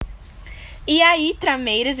E aí,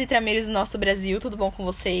 trameiras e trameiros do nosso Brasil, tudo bom com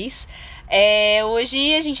vocês?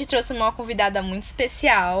 Hoje a gente trouxe uma convidada muito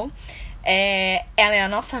especial. Ela é a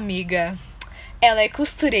nossa amiga. Ela é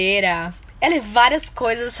costureira. Ela é várias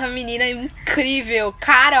coisas. Essa menina é incrível.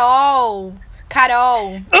 Carol!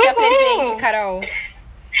 Se apresente, Carol.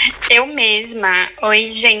 Eu mesma. Oi,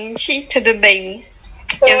 gente, tudo bem?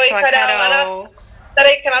 Oi, eu sou a Carol.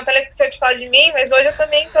 Peraí, que a Natália esqueceu de falar de mim, mas hoje eu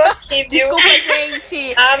também tô aqui, viu? Desculpa,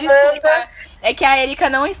 gente. Desculpa. É que a Erika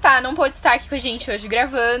não pôde estar aqui com a gente hoje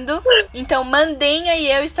gravando. Então, Mandinha e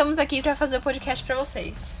eu estamos aqui pra fazer o podcast pra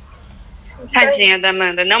vocês. Tadinha da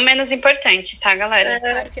Amanda. Não menos importante, tá, galera?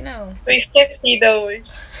 Claro que não. Tô esquecida hoje.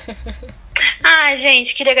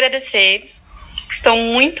 Gente, queria agradecer. Estou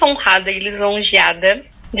muito honrada e lisonjeada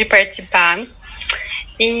de participar.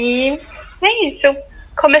 E é isso.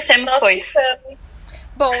 Comecemos, pois.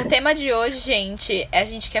 Bom, o tema de hoje, gente, a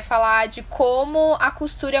gente quer falar de como a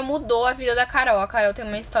costura mudou a vida da Carol. A Carol tem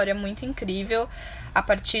uma história muito incrível a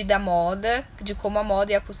partir da moda, de como a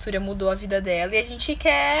moda e a costura mudou a vida dela. E a gente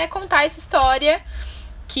quer contar essa história,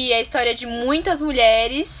 que é a história de muitas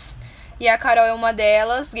mulheres. E a Carol é uma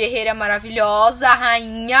delas, guerreira maravilhosa,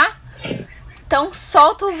 rainha. Então,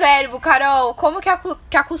 solta o verbo, Carol. Como que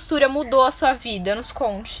a costura mudou a sua vida? Nos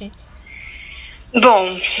conte.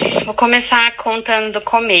 Bom, vou começar contando do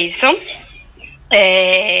começo.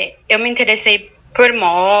 Eu me interessei por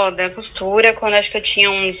moda, costura, quando acho que eu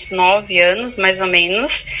tinha uns 9 anos, mais ou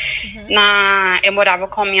menos. Eu morava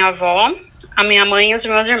com a minha avó, a minha mãe e os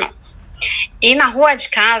meus irmãos. E na rua de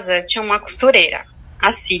casa tinha uma costureira,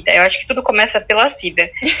 a Cida. Eu acho que tudo começa pela Cida.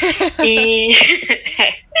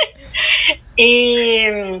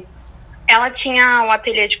 E ela tinha o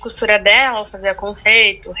ateliê de costura dela, fazia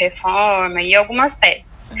conserto, reforma e algumas peças.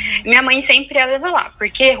 Minha mãe sempre ia levar lá,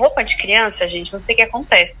 porque roupa de criança, gente, não sei o que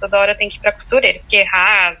acontece. Toda hora tem que ir pra costureira, porque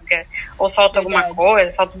rasga, ou solta alguma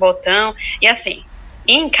coisa, solta o botão. E assim,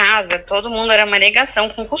 em casa, todo mundo era uma negação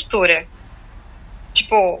com costura.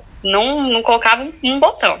 Tipo, não colocava um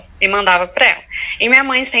botão e mandava pra ela. E minha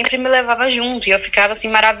mãe sempre me levava junto, e eu ficava assim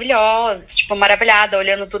maravilhosa, tipo, maravilhada,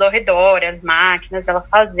 olhando tudo ao redor, as máquinas, ela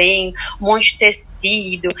fazendo, um monte de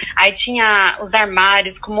tecido, aí tinha os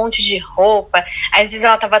armários com um monte de roupa, às vezes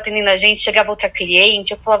ela tava atendendo a gente, chegava outra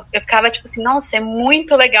cliente, eu ficava tipo assim, nossa, é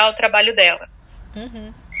muito legal o trabalho dela.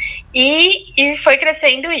 E foi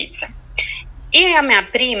crescendo isso. E a minha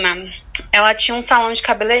prima, ela tinha um salão de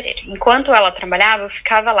cabeleireiro. Enquanto ela trabalhava, eu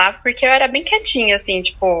ficava lá, porque eu era bem quietinha, assim,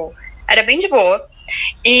 tipo, era bem de boa.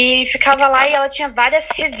 E ficava lá e ela tinha várias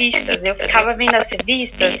revistas. Eu ficava vendo as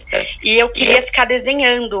revistas e eu queria ficar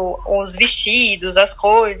desenhando os vestidos, as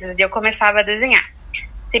coisas, e eu começava a desenhar.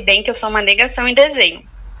 Se bem que eu sou uma negação em desenho.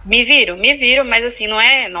 Me viro, mas assim, não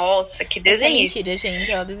é, nossa, que desenho. Isso é mentira, gente,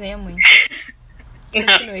 ela desenha muito.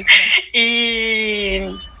 Continue.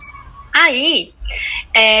 E aí,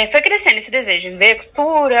 foi crescendo esse desejo de ver a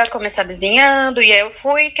costura, começar desenhando, e aí eu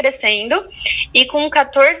fui crescendo, e com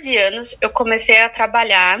 14 anos eu comecei a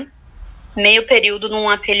trabalhar meio período num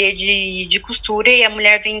ateliê de costura, e a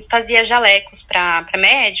mulher fazia jalecos para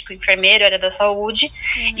médico, enfermeiro, era da saúde,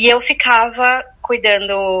 e eu ficava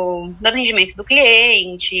cuidando do atendimento do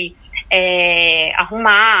cliente,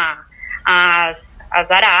 arrumar as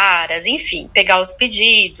araras, enfim, pegar os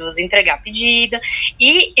pedidos, entregar pedido,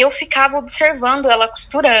 e eu ficava observando ela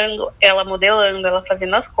costurando, ela modelando, ela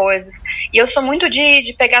fazendo as coisas, e eu sou muito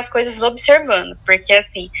de pegar as coisas observando, porque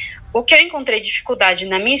assim, o que eu encontrei dificuldade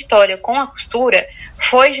na minha história com a costura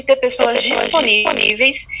foi de ter pessoas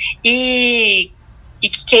disponíveis e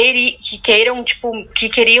que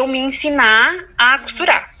queriam me ensinar a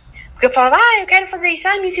costurar, porque eu falava, eu quero fazer isso,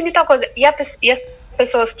 me ensine tal coisa, e as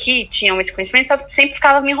pessoas que tinham esse conhecimento sempre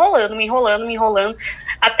ficavam me enrolando,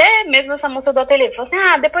 até mesmo essa moça do ateliê falou assim,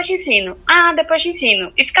 depois te ensino,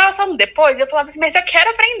 e ficava só no depois, eu falava assim, mas eu quero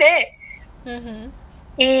aprender.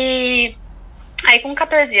 E aí com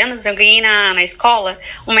 14 anos eu ganhei na escola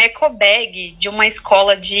uma eco bag de uma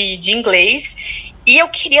escola de inglês, e eu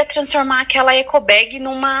queria transformar aquela eco bag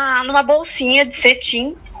numa bolsinha de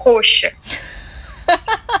cetim roxa.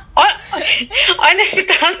 Olha a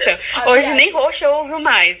situação. Hoje nem roxa eu uso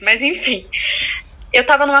mais, mas enfim. Eu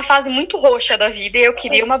tava numa fase muito roxa da vida e eu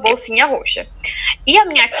queria uma bolsinha roxa. E a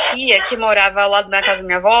minha tia, que morava ao lado da casa da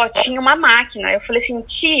minha avó, tinha uma máquina. Eu falei assim,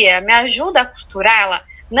 tia, me ajuda a costurar? Ela,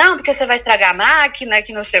 não, porque você vai estragar a máquina,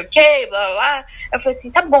 que não sei o que, blá blá blá. Eu falei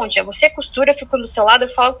assim, tá bom, tia, você costura, eu fico do seu lado, eu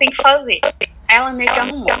falo o que tem que fazer. Aí ela meio que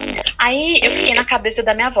arrumou. Aí eu fiquei na cabeça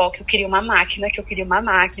da minha avó, que eu queria uma máquina,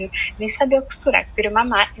 nem sabia costurar, que eu queria uma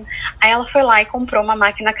máquina. Aí ela foi lá e comprou uma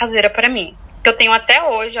máquina caseira pra mim. que eu tenho até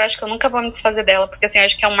hoje. Eu acho que eu nunca vou me desfazer dela, porque assim, eu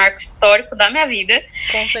acho que é um marco histórico da minha vida.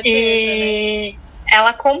 Com certeza, E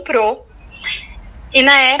ela comprou. E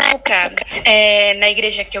na época, na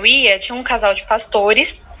igreja que eu ia, tinha um casal de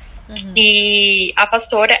pastores. E a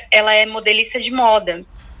pastora, ela é modelista de moda.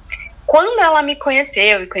 Quando ela me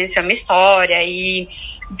conheceu e conheceu a minha história e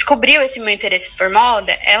descobriu esse meu interesse por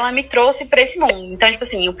moda, ela me trouxe para esse mundo. Então, tipo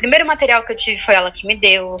assim, o primeiro material que eu tive foi ela que me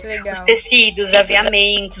deu. Legal. Os tecidos,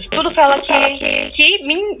 aviamentos, tudo foi ela que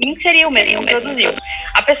me inseriu mesmo, me produziu.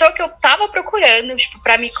 A pessoa que eu tava procurando, tipo,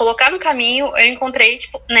 pra me colocar no caminho, eu encontrei,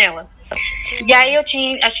 tipo, nela. E aí eu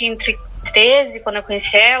tinha, acho que entre 13, quando eu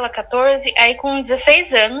conheci ela, 14, aí com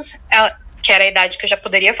 16 anos, ela, que era a idade que eu já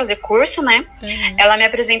poderia fazer curso, né? Ela me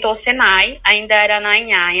apresentou o Senai, ainda era na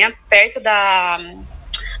Anhanha, perto da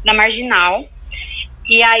Marginal.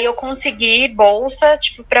 E aí eu consegui bolsa,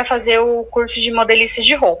 tipo, pra fazer o curso de modelista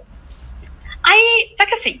de roupa. Aí, só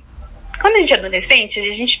que assim, quando a gente é adolescente,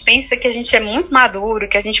 a gente pensa que a gente é muito maduro,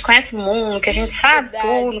 que a gente conhece o mundo, que a gente sabe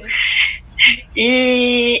tudo.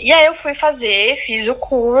 E aí eu fui fazer, fiz o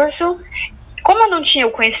curso. Como eu não tinha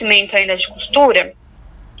o conhecimento ainda de costura,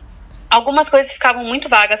 algumas coisas ficavam muito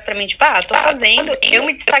vagas pra mim, tipo, tô fazendo. Eu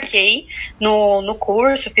me destaquei no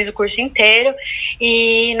curso, fiz o curso inteiro.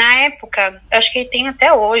 E na época, acho que tem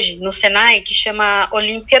até hoje, no Senai, que chama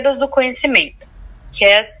Olimpíadas do Conhecimento, que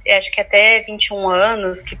acho que até 21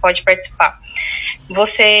 anos que pode participar.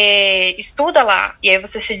 Você estuda lá, e aí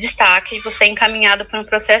você se destaca, e você é encaminhado para um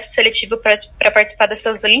processo seletivo para participar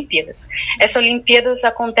dessas Olimpíadas. Essas Olimpíadas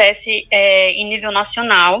acontece em nível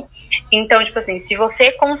nacional. Então, tipo assim, se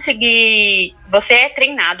você conseguir... Você é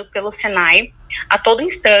treinado pelo Senai a todo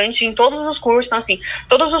instante, em todos os cursos. Então, assim,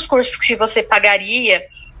 todos os cursos que você pagaria,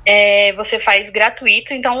 você faz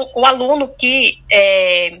gratuito. Então, o aluno que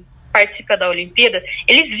participa da Olimpíada,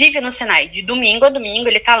 ele vive no Senai. De domingo a domingo,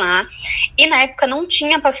 ele tá lá. E na época não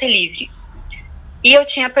tinha passe livre. E eu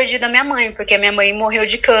tinha perdido a minha mãe, porque a minha mãe morreu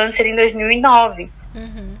de câncer em 2009.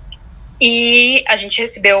 E a gente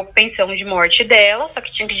recebeu pensão de morte dela, só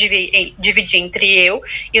que tinha que dividir entre eu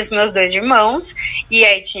e os meus 2 irmãos. E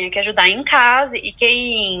aí tinha que ajudar em casa. E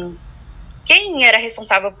quem era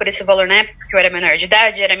responsável por esse valor na época, que eu era menor de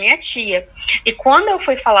idade, era minha tia. E quando eu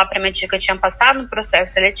fui falar pra minha tia que eu tinha passado no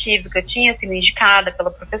processo seletivo, que eu tinha sido indicada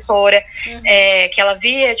pela professora, que ela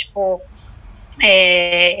via, tipo...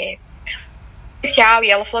 e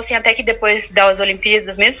ela falou assim, até que depois das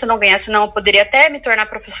Olimpíadas, mesmo se eu não ganhasse, não, eu poderia até me tornar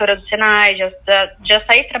professora do Senai, já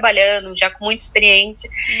sair trabalhando, já com muita experiência.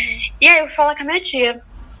 E aí eu fui falar com a minha tia.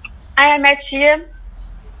 Aí a minha tia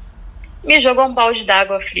me jogou um balde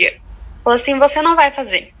d'água fria. Falou assim, você não vai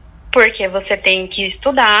fazer, porque você tem que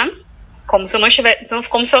estudar, como se eu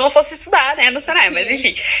não fosse estudar, né, no Senai, mas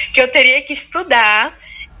enfim, que eu teria que estudar,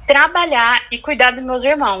 trabalhar e cuidar dos meus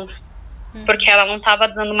irmãos, porque ela não estava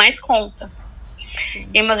dando mais conta.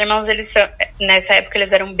 E meus irmãos, nessa época,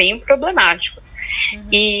 eles eram bem problemáticos.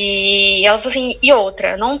 E ela falou assim, e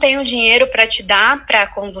outra, não tenho dinheiro para te dar para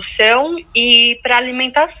condução e para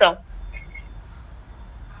alimentação.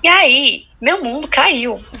 E aí, meu mundo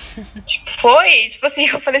caiu. Tipo assim,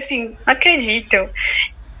 eu falei assim, não acredito.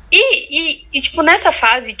 E tipo, nessa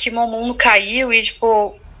fase que meu mundo caiu e,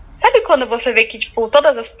 tipo, sabe quando você vê que, tipo,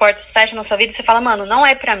 todas as portas fecham na sua vida e você fala, mano, não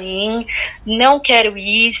é pra mim, não quero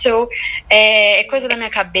isso, é coisa da minha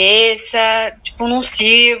cabeça, tipo, não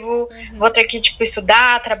sirvo, vou ter que, tipo,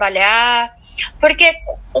 estudar, trabalhar. Porque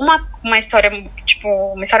uma história, tipo,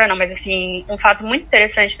 uma história não, mas assim, um fato muito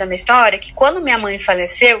interessante da minha história é que quando minha mãe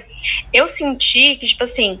faleceu, eu senti que, tipo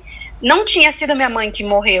assim, não tinha sido minha mãe que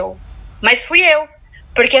morreu, mas fui eu.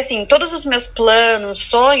 Porque, assim, todos os meus planos,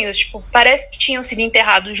 sonhos, tipo, parece que tinham sido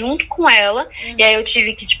enterrados junto com ela. E aí eu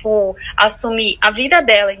tive que, tipo, assumir a vida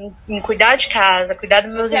dela em cuidar de casa, cuidar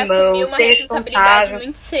dos meus irmãos, ser responsável. Você assumiu uma responsabilidade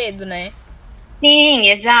muito cedo, né? Sim,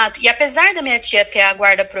 exato. E apesar da minha tia ter a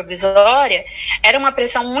guarda provisória, era uma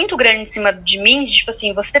pressão muito grande em cima de mim, de, tipo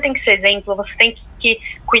assim, você tem que ser exemplo, você tem que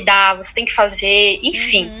cuidar, você tem que fazer,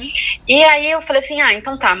 enfim. E aí eu falei assim,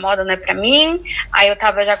 então tá, moda não é pra mim. Aí eu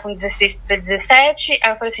tava já com 16 para 17,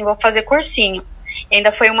 aí eu falei assim, vou fazer cursinho. E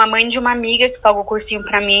ainda foi uma mãe de uma amiga que pagou o cursinho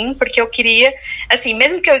pra mim, porque eu queria, assim,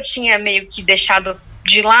 mesmo que eu tinha meio que deixado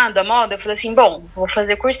de lado a moda, eu falei assim, bom, vou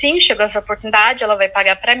fazer cursinho, chegou essa oportunidade, ela vai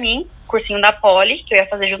pagar pra mim, cursinho da Poli, que eu ia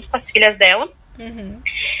fazer junto com as filhas dela,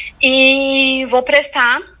 e vou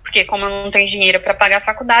prestar, porque como eu não tenho dinheiro pra pagar a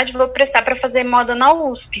faculdade, vou prestar pra fazer moda na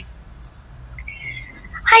USP.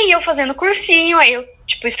 Aí eu fazendo cursinho, aí eu,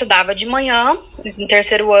 tipo, estudava de manhã, no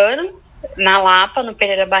 3º ano, na Lapa, no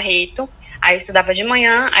Pereira Barreto, aí eu estudava de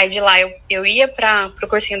manhã, aí de lá eu ia pro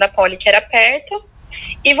cursinho da Poli, que era perto,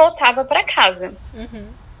 e voltava pra casa.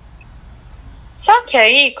 Só que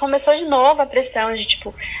aí começou de novo a pressão de,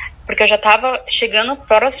 tipo, porque eu já tava chegando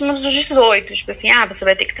próximos dos 18, tipo assim, você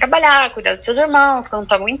vai ter que trabalhar, cuidar dos seus irmãos, que eu não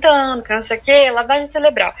tô aguentando, que não sei o que, lavagem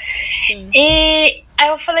cerebral. Sim. E aí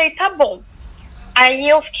eu falei, tá bom. Aí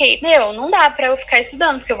eu fiquei, não dá pra eu ficar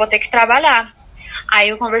estudando, porque eu vou ter que trabalhar. Aí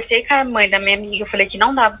eu conversei com a mãe da minha amiga, eu falei que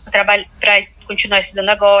não dava pra continuar estudando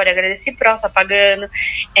agora, agradeci por ela estar pagando,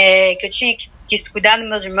 que eu tinha que cuidar dos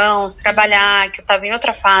meus irmãos, trabalhar, que eu tava em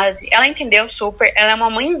outra fase. Ela entendeu super, ela é uma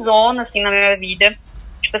mãezona, assim, na minha vida.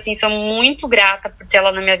 Tipo assim, sou muito grata por ter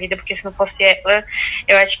ela na minha vida, porque se não fosse ela,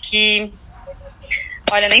 eu acho que...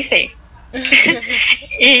 Olha, nem sei.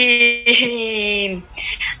 E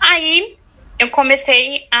aí eu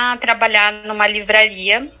comecei a trabalhar numa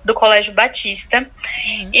livraria do Colégio Batista.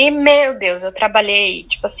 E, meu Deus, eu trabalhei,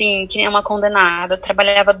 tipo assim, que nem uma condenada. Eu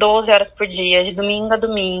trabalhava 12 horas por dia, de domingo a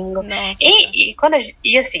domingo. Nossa.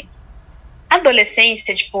 E assim,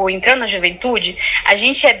 adolescência, tipo, entrando na juventude, a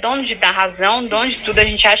gente é dono da razão, dono de tudo, a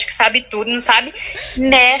gente acha que sabe tudo, não sabe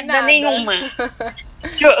merda Nada. nenhuma.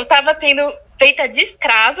 Tipo, eu tava sendo feita de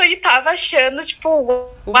escrava e tava achando, tipo,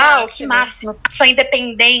 uau, que máximo. Sou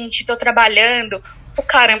independente, tô trabalhando. O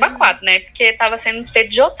caramba, quatro, né? Porque tava sendo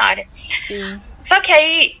feito de otária. Sim. Só que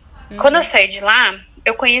aí, quando eu saí de lá,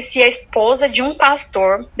 eu conheci a esposa de um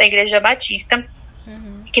pastor da Igreja Batista,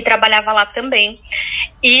 que trabalhava lá também.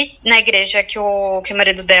 E na igreja que o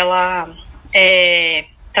marido dela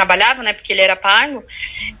trabalhava, né? Porque ele era pago,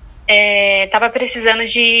 tava precisando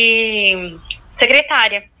de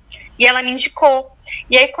secretária. E ela me indicou.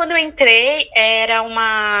 E aí, quando eu entrei, era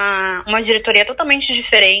uma diretoria totalmente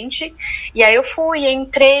diferente. E aí eu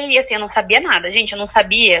entrei, e assim, eu não sabia nada. Gente, eu não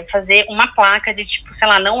sabia fazer uma placa de, tipo, sei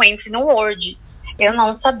lá, não entre no Word. Eu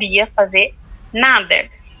não sabia fazer nada.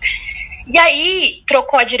 E aí,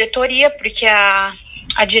 trocou a diretoria, porque a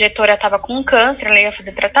diretora tava com câncer, ela ia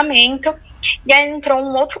fazer tratamento. E aí entrou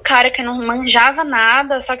um outro cara que não manjava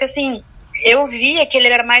nada, só que assim... Eu via que ele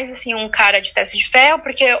era mais, assim, um cara de teste de ferro,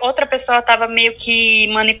 porque outra pessoa tava meio que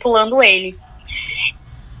manipulando ele.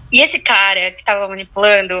 E esse cara que tava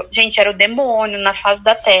manipulando, gente, era o demônio na face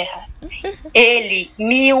da terra. Ele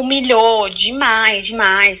me humilhou demais,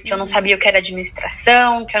 que eu não sabia o que era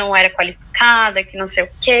administração, que eu não era qualificada, que não sei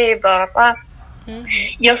o que, blá, blá, blá.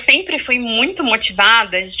 E eu sempre fui muito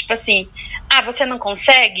motivada, de, tipo assim, você não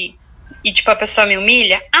consegue? E, tipo, a pessoa me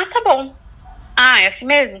humilha? Tá bom. É assim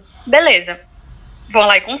mesmo? Beleza, vou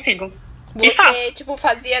lá e consigo. Você, tipo,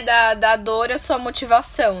 fazia da dor a sua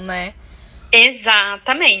motivação, né?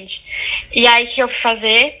 Exatamente. E aí, o que eu fui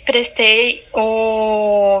fazer? Prestei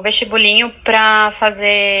o vestibulinho pra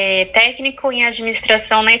fazer técnico em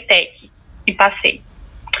administração na ETEC. E passei.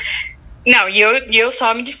 Não, e eu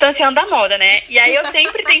só me distanciando da moda, né? E aí eu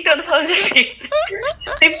sempre tentando fazer assim.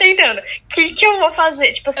 Sempre tentando. O que eu vou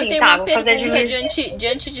fazer? Tipo assim, vou fazer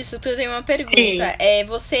diante disso tudo, eu tenho uma pergunta.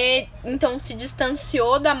 Você, então, se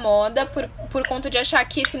distanciou da moda por conta de achar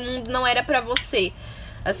que esse mundo não era pra você?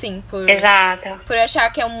 Assim, Exato. Por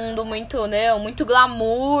achar que é um mundo muito, né? Muito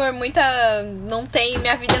glamour,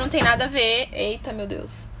 minha vida não tem nada a ver. Eita, meu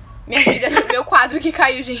Deus. Minha vida, meu quadro que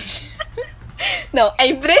caiu, gente. Não, é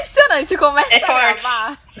impressionante como é forte.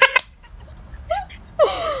 Gravar.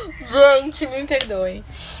 Gente, me perdoe.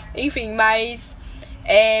 Enfim, mas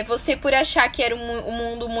você por achar que era um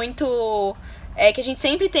mundo muito... que a gente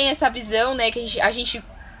sempre tem essa visão, né? Que a gente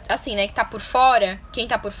assim, né? Que tá por fora. Quem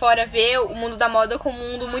tá por fora vê o mundo da moda como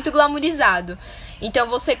um mundo muito glamourizado. Então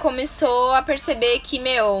você começou a perceber que,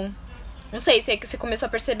 não sei, você começou a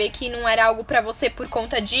perceber que não era algo pra você por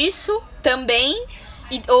conta disso também...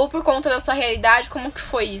 ou por conta da sua realidade, como que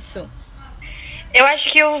foi isso? Eu acho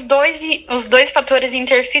que os dois fatores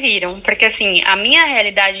interferiram. Porque, assim, a minha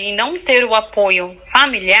realidade em não ter o apoio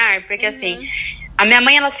familiar... Porque, assim, a minha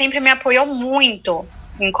mãe, ela sempre me apoiou muito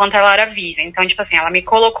enquanto ela era viva. Então, tipo assim, ela me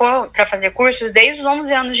colocou pra fazer cursos desde os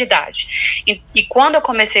 11 anos de idade. E quando eu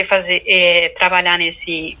comecei a trabalhar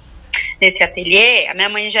nesse ateliê, a minha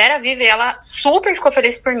mãe já era viva e ela super ficou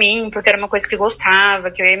feliz por mim, porque era uma coisa que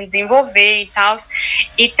gostava, que eu ia me desenvolver e tal.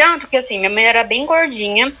 E tanto que, assim, minha mãe era bem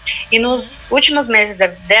gordinha e nos últimos meses da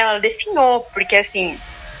vida dela, ela definhou, porque, assim,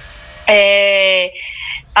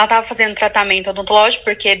 ela tava fazendo tratamento odontológico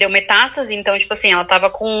porque deu metástase, então, tipo assim, ela tava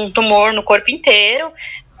com um tumor no corpo inteiro.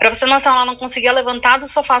 Pra você ter noção, ela não conseguia levantar do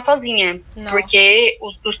sofá sozinha. Nossa. Porque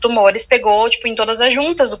os tumores pegou, tipo, em todas as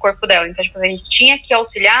juntas do corpo dela. Então, tipo, a gente tinha que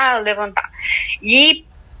auxiliar a levantar. E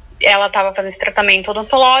ela tava fazendo esse tratamento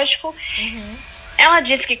odontológico. Ela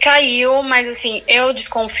disse que caiu, mas, assim, eu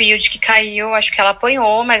desconfio de que caiu. Acho que ela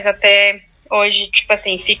apanhou, mas até hoje, tipo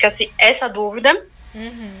assim, fica-se essa dúvida.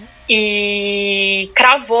 e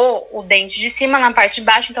cravou o dente de cima na parte de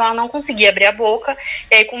baixo, então ela não conseguia abrir a boca.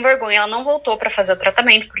 E aí, com vergonha, ela não voltou para fazer o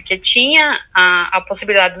tratamento, porque tinha a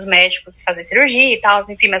possibilidade dos médicos fazer cirurgia e tal,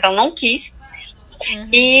 enfim, mas ela não quis.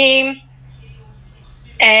 E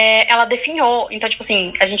ela definhou. Então, tipo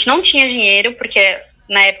assim, a gente não tinha dinheiro, porque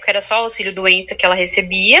na época era só o auxílio doença que ela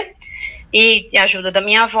recebia e a ajuda da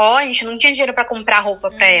minha avó. A gente não tinha dinheiro para comprar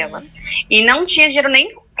roupa para ela. E não tinha dinheiro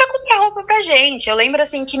nem pra comprar roupa pra gente. Eu lembro,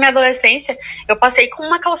 assim, que minha adolescência eu passei com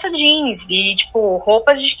uma calça jeans e, tipo,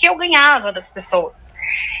 roupas de que eu ganhava das pessoas.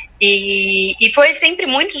 E foi sempre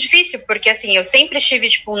muito difícil, porque, assim, eu sempre estive,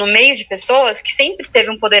 tipo, no meio de pessoas que sempre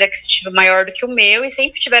teve um poder aquisitivo maior do que o meu e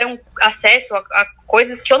sempre tiveram acesso a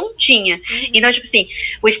coisas que eu não tinha. Então, tipo assim,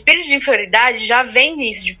 o espírito de inferioridade já vem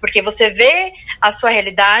nisso, porque você vê a sua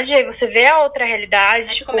realidade, aí você vê a outra realidade,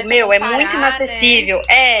 aí tipo, meu, é muito inacessível.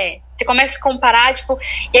 Né? Você começa a comparar, tipo,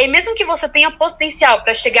 e aí mesmo que você tenha potencial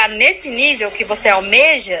pra chegar nesse nível que você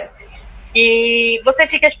almeja, e você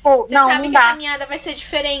fica, tipo, você não sabe não que a dá. caminhada vai ser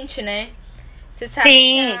diferente, né? Você sabe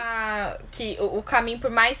Sim. que o caminho, por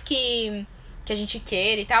mais que a gente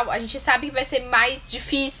queira e tal, a gente sabe que vai ser mais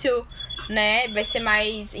difícil, né? Vai ser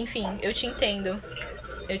mais, enfim, eu te entendo.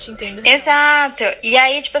 Eu te entendo. Exato. E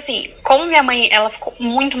aí, tipo assim, como minha mãe, ela ficou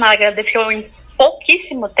muito magra, ela defiou em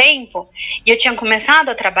pouquíssimo tempo, e eu tinha começado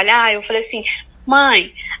a trabalhar, eu falei assim,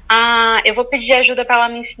 mãe, eu vou pedir ajuda pra ela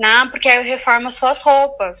me ensinar, porque aí eu reformo as suas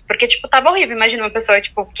roupas. Porque, tipo, tava horrível. Imagina uma pessoa,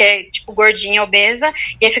 tipo, que é, tipo, gordinha, obesa,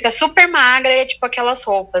 e aí fica super magra, e é, tipo, aquelas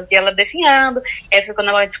roupas. E ela definhando. E aí foi quando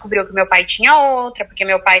ela descobriu que meu pai tinha outra, porque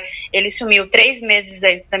meu pai, ele sumiu 3 meses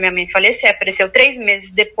antes da minha mãe falecer, apareceu 3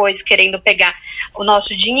 meses depois querendo pegar o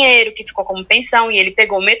nosso dinheiro, que ficou como pensão, e ele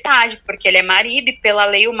pegou metade, porque ele é marido, e pela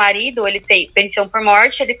lei o marido, ele tem pensão por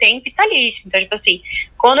morte, ele tem vitalício. Então, tipo assim,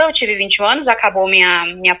 quando eu tive 21 anos, acabou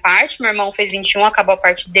minha parte, meu irmão fez 21, acabou a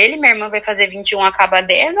parte dele, minha irmã vai fazer 21, acaba a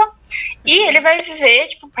dela, e ele vai viver,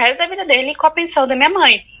 tipo, o resto da vida dele com a pensão da minha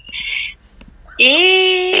mãe.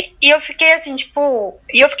 E eu fiquei assim, tipo,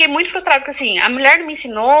 e eu fiquei muito frustrada, porque assim, a mulher não me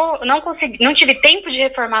ensinou, eu não tive tempo de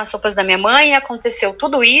reformar as roupas da minha mãe, aconteceu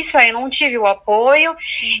tudo isso, aí eu não tive o apoio,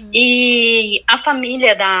 e a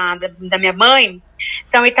família da minha mãe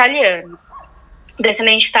são italianos,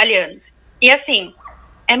 descendentes italianos. E assim,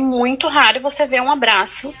 é muito raro você ver um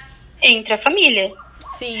abraço entre a família.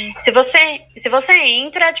 Sim. Se você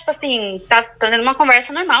entra, tipo assim, tá tendo uma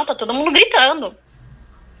conversa normal, tá todo mundo gritando.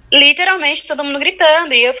 Literalmente todo mundo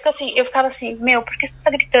gritando. E eu ficava assim, meu, por que você tá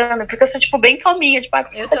gritando? Porque eu sou, tipo, bem calminha, tipo, por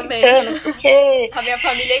que eu você tá também. gritando? Porque a minha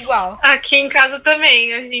família é igual. Aqui em casa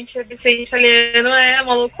também, a gente é descendente italiano, é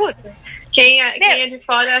uma loucura. Quem é de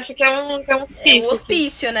fora acha que é um hospício. É um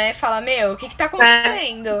hospício, aqui. Né? Fala, meu, o que tá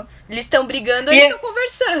acontecendo? Eles estão brigando, eles estão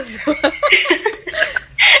conversando.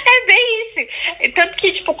 É bem isso. Tanto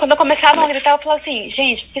que, tipo, quando eu começava a gritar, eu falava assim,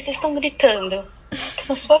 gente, por que vocês estão gritando? Tô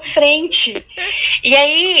na sua frente. E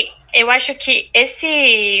aí, eu acho que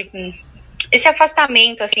esse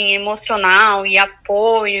afastamento, assim, emocional e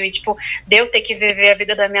apoio, e, tipo, de eu ter que viver a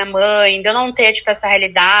vida da minha mãe, de eu não ter, tipo, essa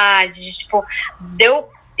realidade, de, tipo, de eu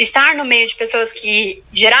estar no meio de pessoas que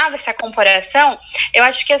gerava essa comparação, eu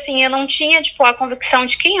acho que, assim, eu não tinha, tipo, a convicção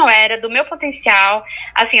de quem eu era, do meu potencial.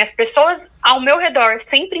 Assim, as pessoas ao meu redor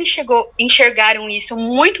sempre enxergaram isso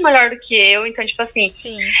muito melhor do que eu. Então, tipo assim,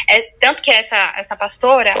 tanto que essa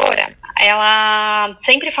pastora, ela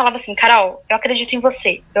sempre falava assim, Carol, eu acredito em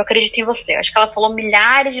você, eu acredito em você. Acho que ela falou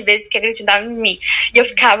milhares de vezes que acreditava em mim. E eu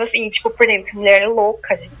ficava assim, tipo, por dentro, essa mulher é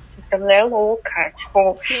louca, gente. Essa mulher é louca.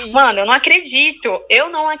 Tipo, mano, eu não acredito.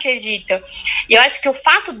 E eu acho que o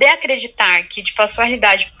fato de acreditar que, tipo, a sua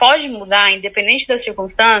realidade pode mudar, independente das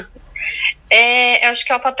circunstâncias, eu acho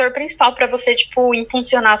que é o fator principal pra você, tipo,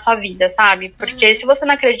 impulsionar a sua vida, sabe? Porque se você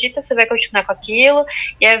não acredita, você vai continuar com aquilo,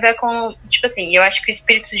 e aí vai com, tipo assim, eu acho que o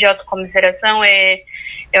espírito de autocomiseração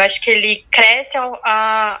eu acho que ele cresce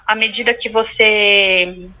à medida que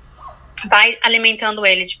você vai alimentando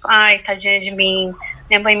ele, tipo, ai, tadinha de mim,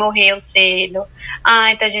 minha mãe morreu cedo,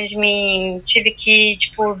 ai, tadinha de mim, tive que,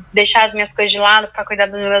 tipo, deixar as minhas coisas de lado pra cuidar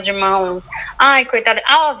dos meus irmãos, ai, coitada,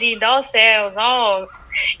 ó vida, ó céus, ó.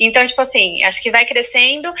 Então, tipo assim, acho que vai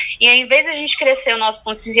crescendo, e aí, em vez de a gente crescer o nosso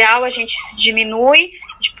potencial, a gente se diminui,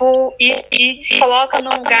 tipo, e se coloca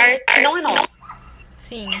num lugar que não é nosso.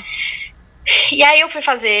 Sim. E aí eu fui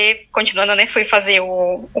fazer, continuando, né, fui fazer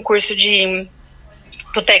o curso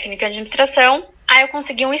do técnico de administração, aí eu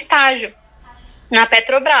consegui um estágio na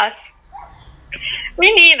Petrobras.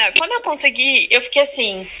 Menina, quando eu consegui, eu fiquei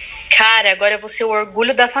assim, cara, agora eu vou ser o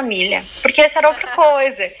orgulho da família. Porque essa era outra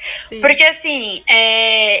coisa. Sim. Porque assim,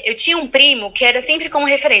 eu tinha um primo que era sempre como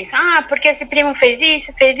referência. Ah, porque esse primo fez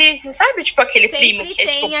isso, sabe? Tipo aquele primo que Sempre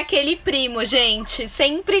tem tipo... aquele primo, gente.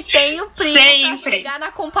 Sempre tem o primo Sempre. pra chegar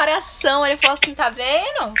na comparação. Ele falou assim, tá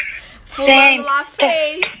vendo? Fulano Sempre. lá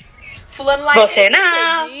fez. Fulano lá Você é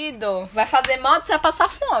não. sucedido. Vai fazer moda, você vai passar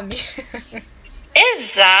fome.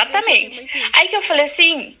 Exatamente. Gente, muito isso. Aí que eu falei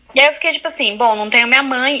assim, e aí eu fiquei tipo assim, bom, não tenho minha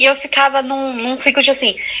mãe, e eu ficava num ciclo de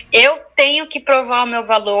assim, eu tenho que provar o meu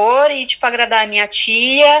valor e, tipo, agradar a minha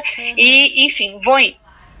tia, e, enfim, vou ir.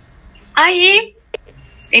 Aí,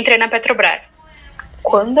 entrei na Petrobras.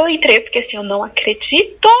 Quando eu entrei, eu fiquei assim, eu não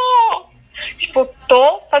acredito! Tipo,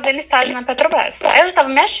 tô fazendo estágio na Petrobras. Aí eu já tava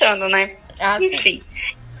me achando, né? Ah, sim. Enfim,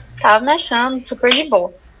 tava me achando super de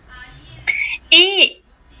boa. E,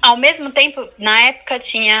 ao mesmo tempo, na época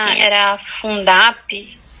era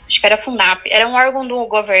Fundap, acho que era Fundap, era um órgão do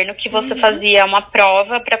governo que você fazia uma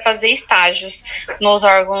prova para fazer estágios nos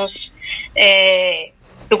órgãos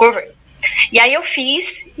do governo. E aí eu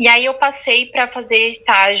fiz, e aí eu passei para fazer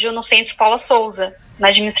estágio no Centro Paula Souza, na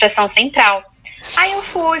administração central. Aí eu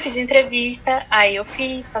fui, fiz entrevista, aí eu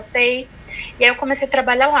passei, e aí eu comecei a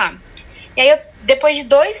trabalhar lá. E aí, depois de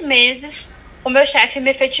 2 meses, o meu chefe me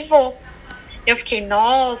efetivou. Eu fiquei,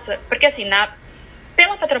 nossa, porque assim,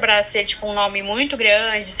 pela Petrobras ser tipo um nome muito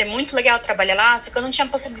grande, ser muito legal trabalhar lá, só que eu não tinha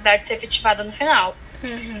possibilidade de ser efetivada no final.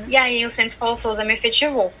 E aí o Centro Paulo Souza me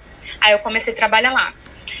efetivou. Aí eu comecei a trabalhar lá.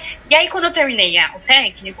 E aí quando eu terminei o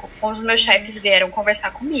técnico, os meus chefes vieram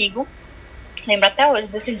conversar comigo. Lembro até hoje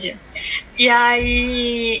desse dia. E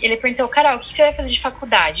aí ele perguntou, Carol, o que você vai fazer de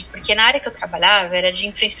faculdade? Porque na área que eu trabalhava era de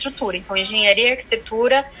infraestrutura. Então engenharia e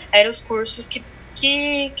arquitetura eram os cursos que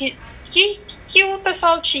o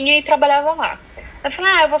pessoal tinha e trabalhava lá. Eu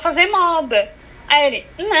falei, eu vou fazer moda. Aí ele,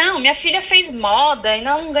 não, minha filha fez moda e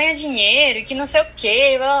não ganha dinheiro, e que não sei o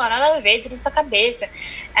que, nada a ver, tira isso da cabeça.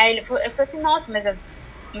 Aí eu falei assim, nossa,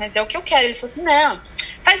 mas é o que eu quero. Ele falou assim, não,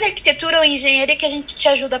 faz arquitetura ou engenharia que a gente te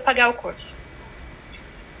ajuda a pagar o curso.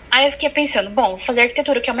 Aí eu fiquei pensando, bom, vou fazer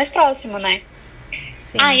arquitetura, que é o mais próximo, né?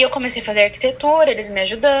 Sim. Aí eu comecei a fazer arquitetura, eles me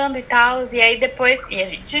ajudando e tal, e aí depois, e a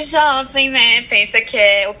gente jovem, né, pensa que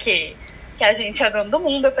é o quê? Que a gente é dono do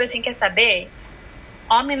mundo. Eu falei assim, quer saber?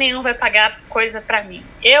 Homem nenhum vai pagar coisa pra mim.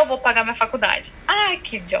 Eu vou pagar minha faculdade. Ai,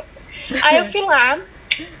 que idiota. Aí eu fui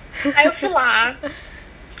lá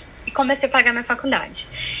e comecei a pagar minha faculdade.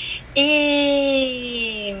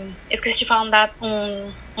 E esqueci de falar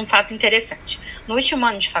um fato interessante. No último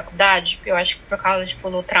ano de faculdade, eu acho que por causa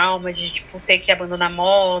do trauma de ter que abandonar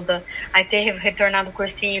moda, aí ter retornado o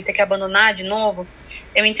cursinho, ter que abandonar de novo,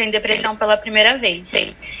 eu entrei em depressão pela primeira vez.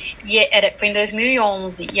 E foi em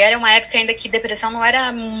 2011. E era uma época ainda que depressão não era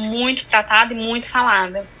muito tratada e muito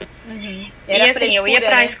falada. Era e assim, frescura, eu ia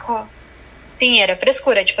pra né? escola. Sim, era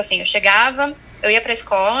frescura. Tipo assim, eu ia pra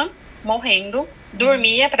escola morrendo,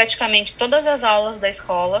 dormia praticamente todas as aulas da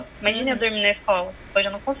escola. Imagina eu dormir na escola. Hoje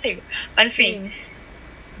eu não consigo. Mas enfim,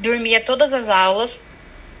 dormia todas as aulas,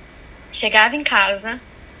 chegava em casa,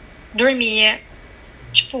 dormia,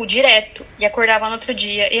 direto, e acordava no outro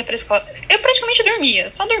dia, ia pra escola. Eu praticamente dormia,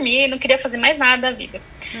 só dormia e não queria fazer mais nada da vida.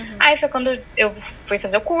 Aí foi quando eu fui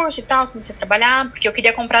fazer o curso e tal, comecei a trabalhar, porque eu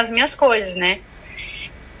queria comprar as minhas coisas, né?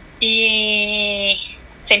 E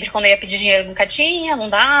sempre quando eu ia pedir dinheiro nunca tinha, não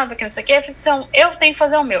dava, que não sei o que. Eu falei, então, eu tenho que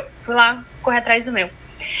fazer o meu. Fui lá correr atrás do meu.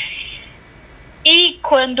 E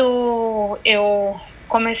quando eu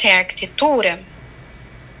comecei a arquitetura,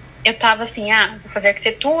 eu tava assim, vou fazer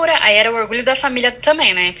arquitetura, aí era o orgulho da família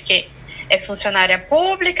também, né? Porque é funcionária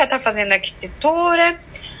pública, tá fazendo arquitetura.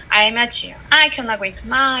 Aí minha tia, que eu não aguento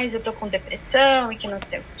mais, eu tô com depressão e que não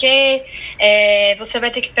sei o quê. Você vai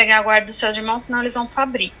ter que pegar a guarda dos seus irmãos, senão eles vão pro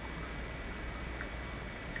abrigo.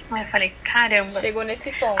 Aí eu falei, caramba. Chegou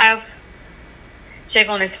nesse ponto.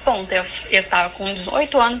 Chegou nesse ponto. Eu tava com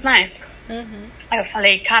 18 anos na época. Aí eu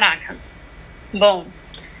falei, caraca. Bom,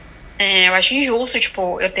 eu acho injusto,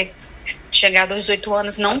 eu ter chegado aos 18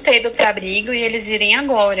 anos, não ter ido pro abrigo e eles irem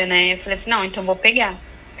agora, né? Eu falei assim, não, então eu vou pegar.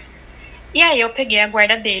 E aí eu peguei a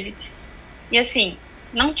guarda deles. E assim,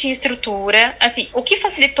 não tinha estrutura. Assim, o que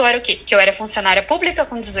facilitou era o quê? Que eu era funcionária pública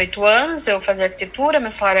com 18 anos, eu fazia arquitetura,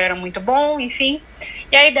 meu salário era muito bom, enfim.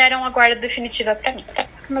 E aí deram a guarda definitiva pra mim.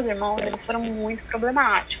 Só que meus irmãos, eles foram muito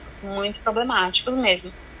problemáticos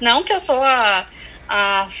mesmo. Não que eu sou a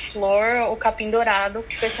flor, o capim dourado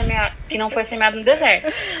que não foi semeado no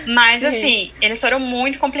deserto. Mas, assim, eles foram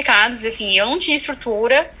muito complicados. Assim, eu não tinha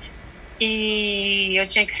estrutura e eu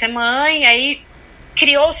tinha que ser mãe. Aí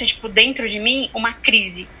criou-se, dentro de mim, uma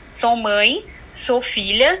crise. Sou mãe, sou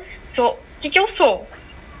filha, o que eu sou?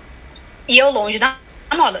 E eu longe da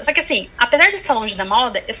moda. Só que assim, apesar de estar longe da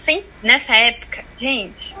moda, eu sempre, nessa época,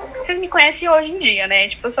 gente, vocês me conhecem hoje em dia, né?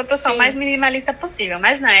 Tipo, eu sou a pessoa mais minimalista possível.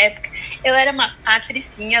 Mas na época, eu era uma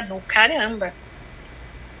patricinha do caramba.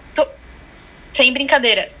 Sem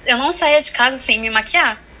brincadeira. Eu não saía de casa sem me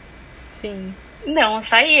maquiar. Sim. Não, eu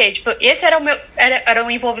saía. Tipo, esse era o meu. Era o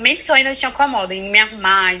envolvimento que eu ainda tinha com a moda, em me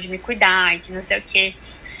arrumar, de me cuidar, de não sei o quê.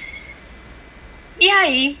 E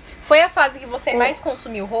aí. Foi a fase que você mais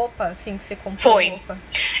consumiu roupa? Assim, que você comprou roupa?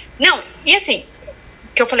 Não, e assim,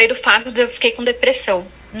 que eu falei do fato de eu fiquei com depressão.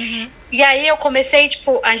 E aí eu comecei,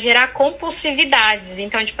 tipo, a gerar compulsividades.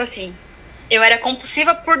 Então, tipo assim, eu era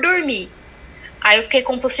compulsiva por dormir. Aí eu fiquei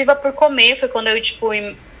compulsiva por comer. Foi quando eu, tipo,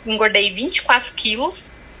 engordei 24 quilos.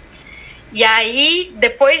 E aí,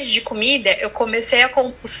 depois de comida, eu comecei a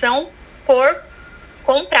compulsão por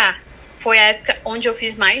comprar. Foi a época onde eu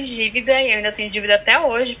fiz mais dívida. E eu ainda tenho dívida até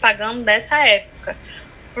hoje, pagando dessa época.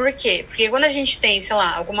 Por quê? Porque quando a gente tem, sei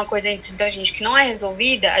lá, alguma coisa dentro da gente que não é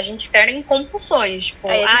resolvida, a gente termina em compulsões. Tipo,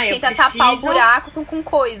 a gente tenta tapar o buraco com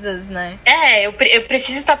coisas, né? Eu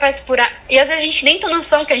preciso tapar esse buraco. E às vezes a gente nem tem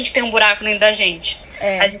noção que a gente tem um buraco dentro da gente.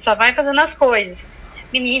 A gente só vai fazendo as coisas.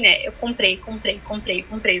 Menina, eu comprei.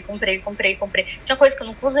 Tinha coisa que eu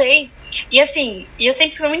nunca usei. E assim, eu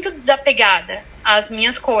sempre fui muito desapegada às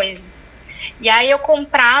minhas coisas. E aí eu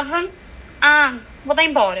comprava, vou dar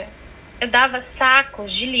embora. Eu dava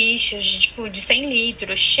sacos de lixo, de 100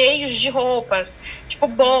 litros, cheios de roupas, tipo,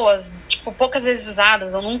 boas, tipo, poucas vezes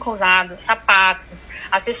usadas ou nunca usadas, sapatos,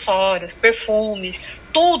 acessórios, perfumes,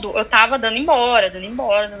 tudo eu tava dando embora.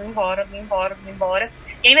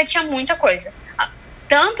 E ainda tinha muita coisa.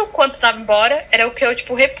 Tanto quanto tava embora, era o que eu,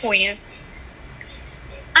 tipo, repunha.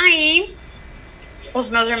 Aí, os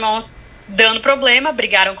meus irmãos, dando problema,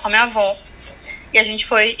 brigaram com a minha avó. E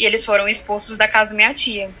eles foram expulsos da casa da minha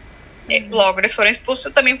tia. Logo eles foram expulsos,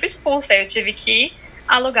 eu também fui expulsa. Aí eu tive que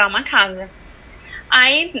alugar uma casa.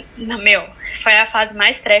 Aí, foi a fase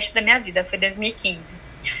mais trash da minha vida. Foi 2015.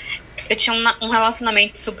 Eu tinha um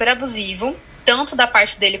relacionamento super abusivo, tanto da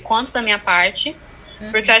parte dele quanto da minha parte.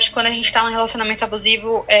 Porque eu acho que quando a gente tá num relacionamento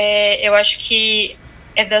abusivo, eu acho que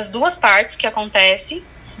é das duas partes que acontece.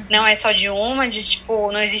 Não é só de uma,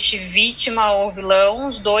 tipo, não existe vítima ou vilão.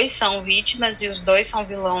 Os dois são vítimas e os dois são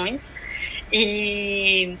vilões.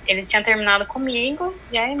 E ele tinha terminado comigo,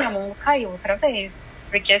 e aí meu mundo caiu outra vez.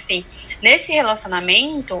 Porque assim, nesse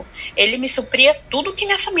relacionamento, ele me supria tudo que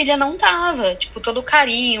minha família não dava. Tipo, todo o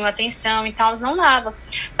carinho, atenção e tal, não dava.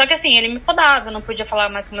 Só que assim, ele me podava, eu não podia falar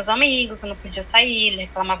mais com meus amigos, eu não podia sair, ele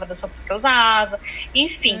reclamava das roupas que eu usava,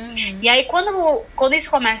 enfim. E aí quando isso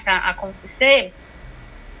começa a acontecer,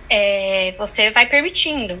 você vai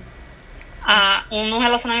permitindo. Num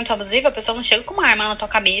relacionamento abusivo, a pessoa não chega com uma arma na tua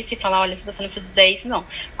cabeça e fala, olha, se você não fizer isso, não.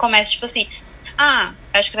 Começa tipo assim,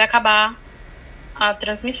 acho que vai acabar a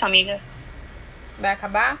transmissão, amiga. Vai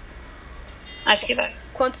acabar? Acho que vai.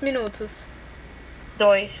 Quantos minutos?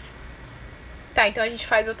 2. Tá, então a gente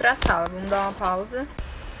faz outra sala. Vamos dar uma pausa.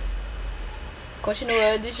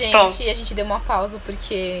 Continuando, gente. Bom. A gente deu uma pausa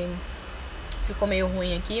porque ficou meio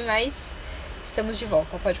ruim aqui, mas estamos de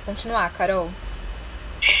volta. Pode continuar, Carol.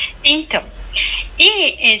 Então,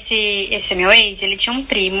 e esse meu ex, ele tinha um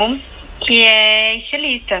primo que é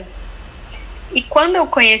estilista. E quando eu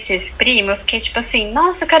conheci esse primo, eu fiquei tipo assim,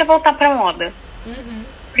 nossa, eu quero voltar pra moda.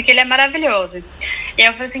 Porque ele é maravilhoso. E aí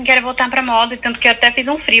eu falei assim, quero voltar pra moda. Tanto que eu até fiz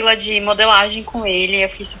um freela de modelagem com ele. Eu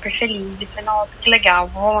fiquei super feliz. E falei, nossa, que legal,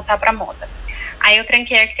 vou voltar pra moda. Aí eu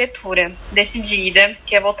tranquei a arquitetura, decidida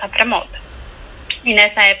que ia voltar pra moda. E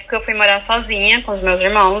nessa época eu fui morar sozinha com os meus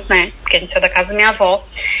irmãos, né? Porque a gente saiu da casa da minha avó.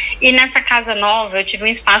 E nessa casa nova eu tive um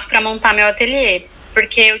espaço pra montar meu ateliê.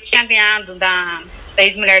 Porque eu tinha ganhado da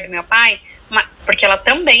ex-mulher do meu pai, porque ela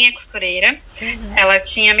também é costureira. Ela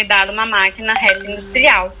tinha me dado uma máquina reta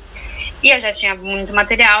industrial. E eu já tinha muito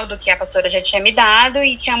material do que a pastora já tinha me dado.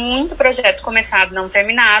 E tinha muito projeto começado, não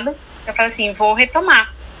terminado. Eu falei assim, vou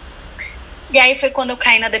retomar. E aí foi quando eu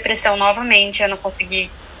caí na depressão novamente. Eu não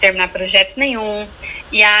consegui terminar projeto nenhum.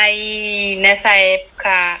 E aí, nessa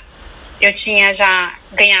época, eu tinha já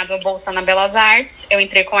ganhado a bolsa na Belas Artes. Eu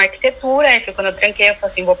entrei com arquitetura. Aí foi quando eu tranquei, eu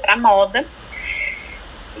falei assim, vou pra moda.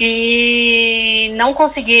 E não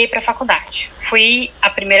consegui ir pra faculdade. Fui a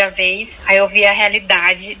primeira vez, aí eu vi a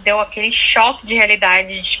realidade, deu aquele choque de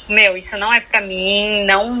realidade, de, tipo, isso não é pra mim,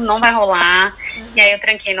 não vai rolar. E aí eu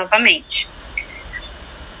tranquei novamente.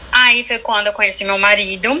 Aí foi quando eu conheci meu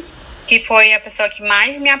marido, que foi a pessoa que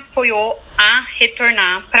mais me apoiou a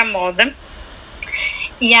retornar pra moda.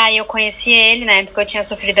 E aí eu conheci ele, na época eu tinha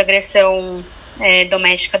sofrido agressão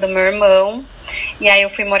doméstica do meu irmão. E aí eu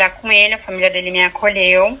fui morar com ele, a família dele me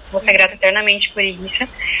acolheu. Vou ser grata eternamente por isso.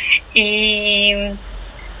 E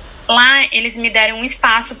lá eles me deram um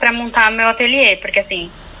espaço para montar meu ateliê, porque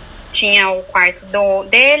assim, tinha o quarto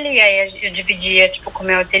dele, e aí eu dividia, tipo, com o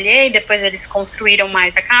meu ateliê, e depois eles construíram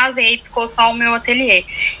mais a casa, e aí ficou só o meu ateliê.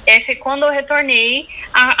 E aí foi quando eu retornei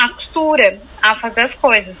à costura, a fazer as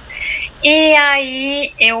coisas. E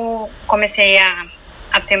aí eu comecei a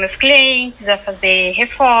ter meus clientes, a fazer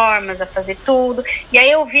reformas, a fazer tudo. E aí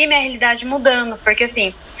eu vi minha realidade mudando, porque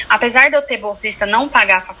assim, apesar de eu ter bolsista, não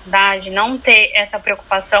pagar a faculdade, não ter essa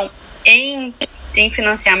preocupação em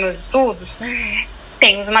financiar meus estudos,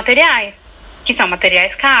 tem os materiais, que são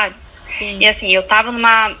materiais caros. Sim. E assim, eu tava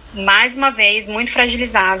mais uma vez, muito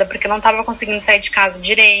fragilizada, porque eu não tava conseguindo sair de casa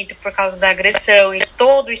direito por causa da agressão e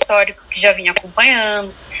todo o histórico que já vinha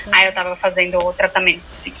acompanhando. Aí eu tava fazendo o tratamento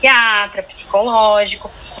psiquiatra,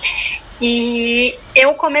 psicológico. E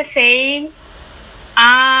eu comecei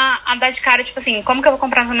a dar de cara, tipo assim, como que eu vou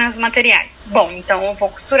comprar os meus materiais? Bom, então eu vou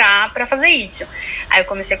costurar pra fazer isso. Aí eu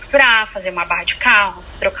comecei a costurar, fazer uma barra de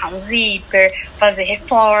calça, trocar um zíper, fazer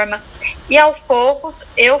reforma. E aos poucos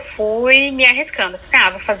eu fui me arriscando.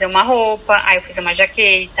 Falei, vou fazer uma roupa, aí eu fiz uma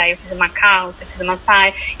jaqueta, aí eu fiz uma calça, fiz uma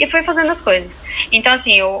saia, e fui fazendo as coisas. Então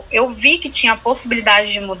assim, eu vi que tinha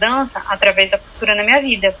possibilidade de mudança através da costura na minha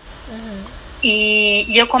vida.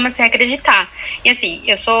 E eu comecei a acreditar. E assim,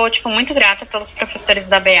 eu sou, tipo, muito grata pelos professores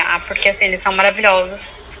da BA, porque assim, eles são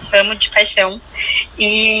maravilhosos, amo de paixão.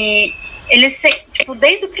 E eles, tipo,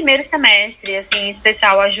 desde o primeiro semestre, assim, em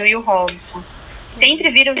especial a Ju e o Robson,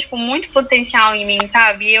 sempre viram, tipo, muito potencial em mim,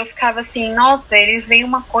 sabe? E eu ficava assim, nossa, eles veem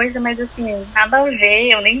uma coisa, mas assim, nada a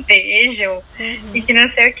ver, eu nem vejo. E que não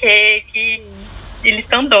sei o que eles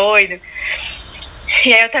estão doidos.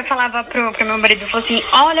 E aí eu até falava pro meu marido, eu falei assim,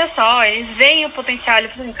 olha só, eles veem o potencial. Ele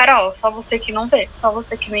falou assim, Carol, só você que não vê, só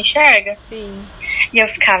você que não enxerga. Sim. E eu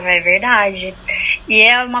ficava, é verdade. E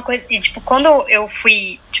é uma coisa, e tipo, quando eu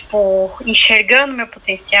fui, tipo, enxergando meu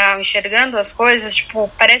potencial, enxergando as coisas, tipo,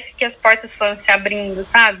 parece que as portas foram se abrindo,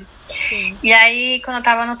 sabe? Sim. E aí, quando eu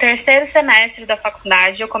tava no terceiro semestre da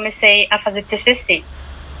faculdade, eu comecei a fazer TCC.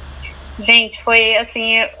 Gente, foi,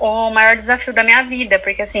 assim, o maior desafio da minha vida,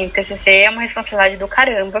 porque, assim, TCC é uma responsabilidade do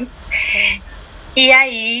caramba. E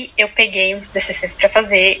aí, eu peguei uns TCCs pra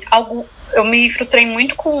fazer. Eu me frustrei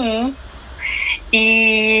muito com um,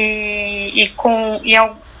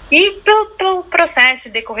 pelo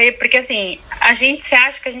processo decorrer, porque, assim, se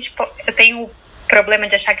acha que eu tenho problema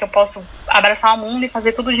de achar que eu posso abraçar o mundo e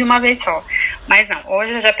fazer tudo de uma vez só. Mas não,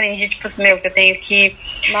 hoje eu já aprendi, tipo, que eu tenho que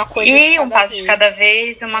ir um passo de cada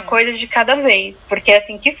vez, uma coisa de cada vez, porque é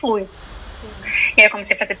assim que flui. Sim. E aí eu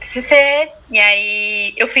comecei a fazer TCC, e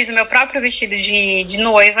aí eu fiz o meu próprio vestido de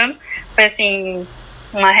noiva, foi assim,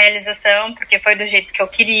 uma realização, porque foi do jeito que eu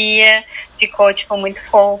queria, ficou, tipo, muito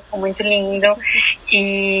fofo, muito lindo,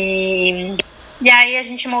 e aí a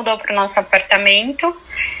gente mudou pro nosso apartamento,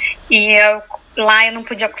 e lá eu não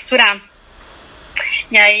podia costurar.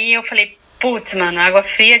 E aí eu falei, putz, mano, água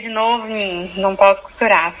fria de novo em mim, não posso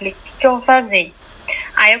costurar. Falei, o que eu vou fazer?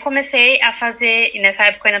 Aí eu comecei a fazer, e nessa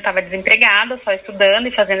época eu ainda tava desempregada, só estudando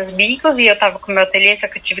e fazendo os bicos, e eu tava com o meu ateliê, só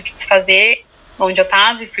que eu tive que desfazer onde eu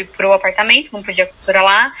tava, e fui pro apartamento, não podia costurar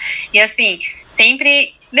lá. E assim,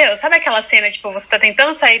 sempre... sabe aquela cena, tipo, você tá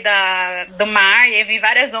tentando sair do mar e aí vem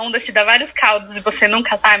várias ondas, te dá vários caldos e você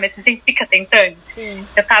nunca sabe, mas você sempre fica tentando? Sim.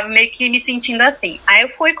 Eu tava meio que me sentindo assim. Aí eu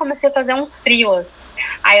fui e comecei a fazer uns freelas.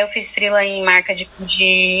 Aí eu fiz freela em marca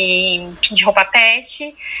de roupa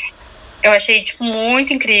pet. Eu achei, tipo,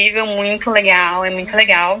 muito incrível, muito legal, é muito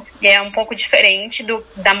legal. E é um pouco diferente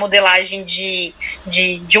da modelagem de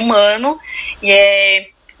humano e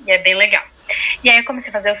é bem legal. E aí eu comecei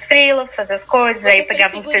a fazer os freelas, fazer as coisas, aí eu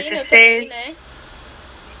pegava uns TCC. Também, né?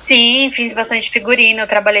 Sim, fiz bastante figurino,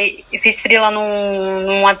 eu fiz freela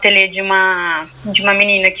num ateliê de uma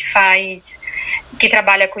menina que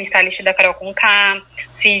trabalha com stylist da Carol Conká.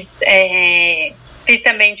 Fiz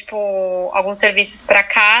também, tipo, alguns serviços pra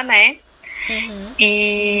cá, né?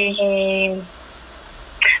 E...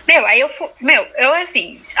 aí eu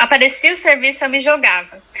assim, aparecia o serviço, eu me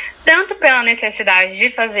jogava. Tanto pela necessidade de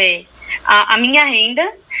fazer a minha renda,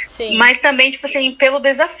 sim, mas também, tipo assim, pelo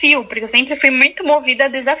desafio, porque eu sempre fui muito movida a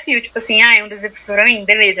desafio, tipo assim, é um desafio pra mim,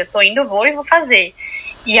 beleza, tô indo, vou e vou fazer.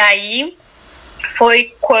 E aí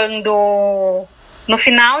foi quando, no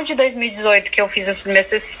final de 2018, que eu fiz os primeiros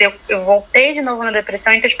TCC, eu voltei de novo na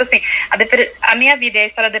depressão. Então, tipo assim, a minha vida e a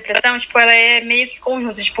história da depressão, tipo, ela é meio que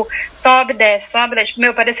conjunto, tipo, sobe, desce,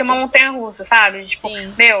 tipo, parecia uma montanha-russa, sabe? Tipo,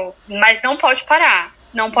 sim, mas não pode parar,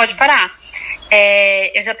 não pode parar.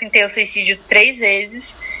 Eu já tentei o suicídio 3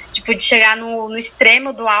 vezes, tipo, de chegar no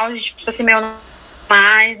extremo do auge, tipo assim, não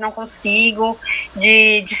mais, não consigo,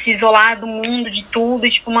 de se isolar do mundo, de tudo, e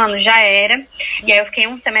tipo, mano, já era. E aí eu fiquei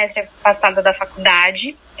um semestre afastada da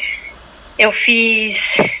faculdade. Eu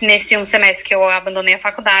fiz, nesse um semestre que eu abandonei a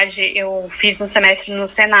faculdade, eu fiz um semestre no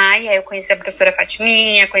Senai, aí eu conheci a professora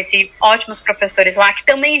Fatiminha, conheci ótimos professores lá, que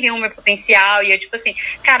também viam o meu potencial, e eu, tipo assim,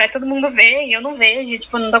 cara, todo mundo vê, e eu não vejo,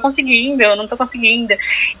 tipo, eu não tô conseguindo.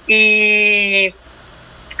 E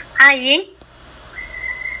aí,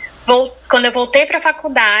 quando eu voltei pra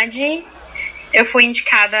faculdade, eu fui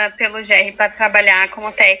indicada pelo GR para trabalhar como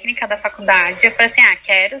técnica da faculdade. Eu falei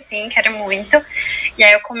assim, quero muito. E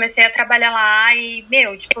aí eu comecei a trabalhar lá e,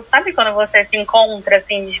 tipo, sabe quando você se encontra,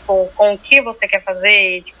 assim, tipo, com o que você quer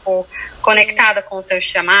fazer, tipo, conectada com o seu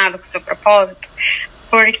chamado, com o seu propósito?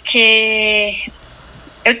 Porque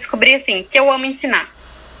eu descobri, assim, que eu amo ensinar.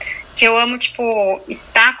 Que eu amo, tipo,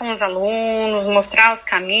 estar com os alunos, mostrar os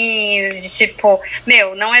caminhos, de tipo,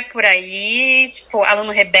 não é por aí, tipo,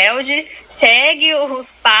 aluno rebelde, segue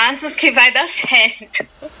os passos que vai dar certo.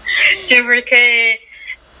 Tipo, porque,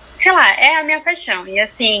 sei lá, é a minha paixão. E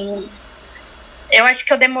assim, eu acho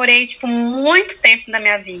que eu demorei, tipo, muito tempo da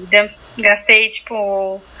minha vida. Gastei,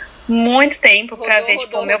 tipo, muito tempo pra ver,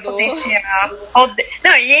 tipo, o meu potencial.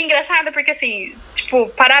 Não, e é engraçado porque, assim, tipo,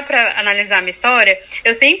 parar pra analisar a minha história,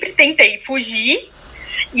 eu sempre tentei fugir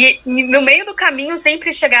e no meio do caminho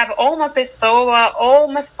sempre chegava ou uma pessoa ou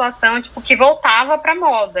uma situação, tipo, que voltava pra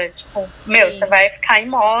moda. Tipo, você vai ficar em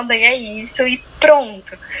moda e é isso e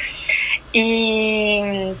pronto.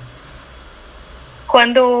 E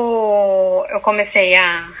quando eu comecei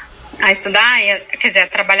a estudar, quer dizer, a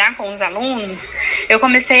trabalhar com os alunos, eu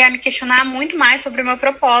comecei a me questionar muito mais sobre o meu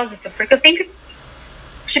propósito, porque eu sempre,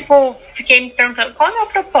 tipo, fiquei me perguntando qual é o meu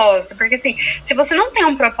propósito, porque assim, se você não tem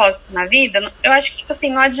um propósito na vida, eu acho que, tipo assim,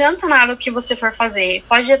 não adianta nada o que você for fazer,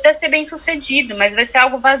 pode até ser bem sucedido, mas vai ser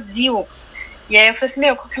algo vazio. E aí eu falei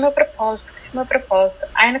assim, qual que é o meu propósito? Qual que é o meu propósito?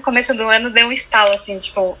 Aí no começo do ano deu um estalo, assim,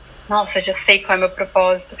 tipo, nossa, já sei qual é o meu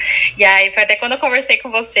propósito. E aí foi até quando eu conversei com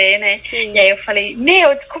você, né? Sim. E aí eu falei,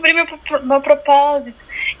 descobri meu propósito.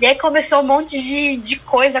 E aí começou um monte de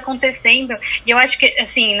coisa acontecendo. E eu acho que,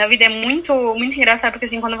 assim, na vida é muito, muito engraçado, porque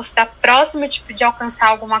assim, quando você tá próximo, tipo, de alcançar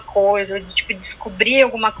alguma coisa, ou de, tipo, descobrir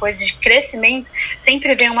alguma coisa de crescimento,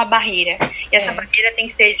 sempre vem uma barreira. E essa barreira tem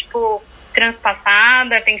que ser, tipo,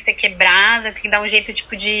 transpassada, tem que ser quebrada, tem que dar um jeito,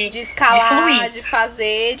 tipo, de escalar, de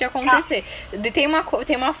fazer, de acontecer. Tem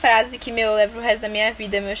uma frase que eu levo o resto da minha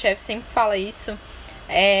vida, meu chefe sempre fala isso,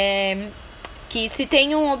 que se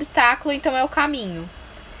tem um obstáculo, então é o caminho.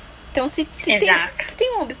 Então, se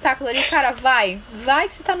tem um obstáculo ali, cara, vai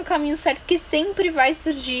que você tá no caminho certo, porque sempre vai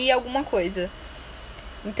surgir alguma coisa.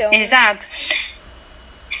 Então... Exato.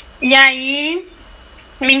 E aí,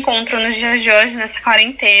 me encontro nos dias de hoje, nessa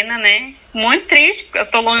quarentena, né? Muito triste, porque eu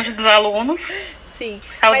tô longe dos alunos. Sim.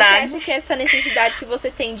 Saudades. Mas você acha que essa necessidade que você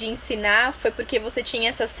tem de ensinar foi porque você tinha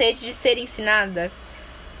essa sede de ser ensinada?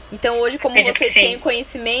 Então, hoje, como você tem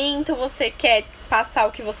conhecimento, você quer passar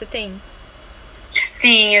o que você tem?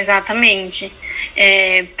 Sim, exatamente.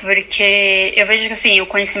 Porque eu vejo que, assim, o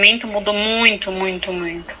conhecimento mudou muito, muito,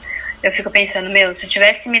 muito. Eu fico pensando, se eu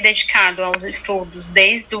tivesse me dedicado aos estudos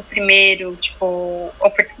desde o primeiro, tipo,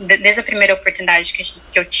 desde a primeira oportunidade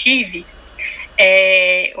que eu tive,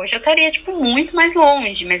 hoje eu estaria, tipo, muito mais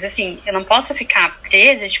longe. Mas, assim, eu não posso ficar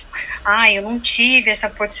presa, tipo, eu não tive essa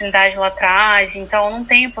oportunidade lá atrás, então eu não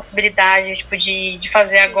tenho possibilidade, tipo, de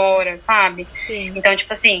fazer agora, sabe? Sim. Então,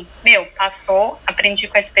 tipo assim, passou, aprendi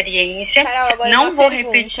com a experiência, Carol, agora não vou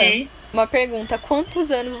repetir. Uma pergunta, quantos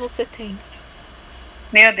anos você tem?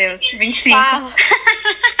 Meu Deus, 25.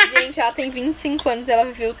 Gente, ela tem 25 anos e ela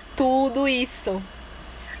viveu tudo isso.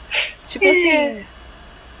 Tipo assim,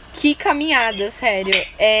 que caminhada, sério.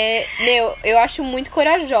 Eu acho muito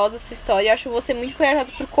corajosa a sua história. Eu acho você muito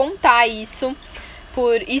corajosa por contar isso,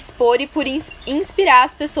 por expor e por inspirar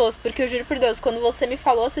as pessoas. Porque eu juro por Deus, quando você me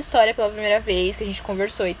falou a sua história pela primeira vez, que a gente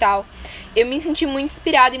conversou e tal, eu me senti muito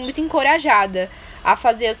inspirada e muito encorajada a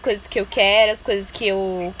fazer as coisas que eu quero, as coisas que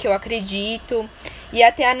eu acredito. E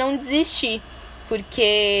até a não desistir,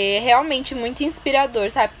 porque é realmente muito inspirador,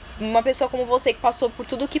 sabe? Uma pessoa como você que passou por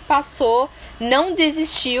tudo que passou, não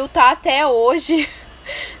desistiu, tá até hoje,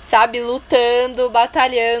 sabe? Lutando,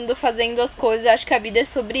 batalhando, fazendo as coisas. Eu acho que a vida é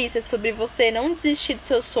sobre isso, é sobre você não desistir dos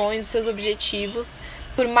seus sonhos, dos seus objetivos.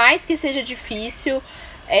 Por mais que seja difícil,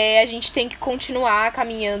 a gente tem que continuar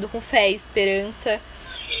caminhando com fé e esperança,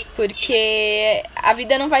 porque a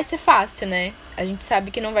vida não vai ser fácil, né? A gente sabe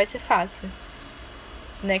que não vai ser fácil.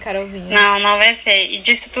 Né, Carolzinha? Não vai ser. E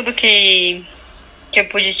disso tudo que eu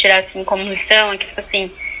pude tirar, assim, como lição, é que, tipo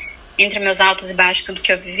assim, entre meus altos e baixos, tudo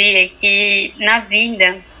que eu vivi, é que na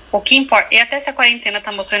vida o que importa, e até essa quarentena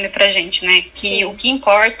tá mostrando pra gente, né, que Sim. o que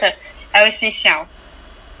importa é o essencial.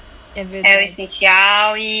 É verdade. É o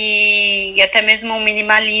essencial e até mesmo o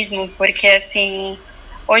minimalismo, porque assim,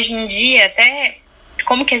 hoje em dia, até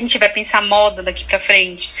como que a gente vai pensar moda daqui pra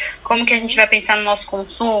frente? Como que a gente vai pensar no nosso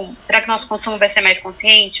consumo? Será que o nosso consumo vai ser mais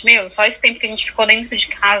consciente? Meu, só esse tempo que a gente ficou dentro de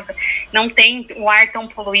casa, não tem o ar tão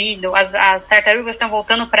poluído, as tartarugas estão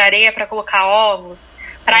voltando pra areia pra colocar ovos,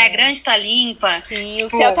 Praia Grande tá limpa. Sim,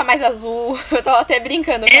 tipo, o céu tá mais azul. Eu tava até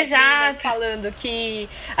brincando com as Exato. meninas, falando que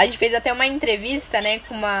a gente fez até uma entrevista, né,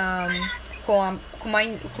 com uma como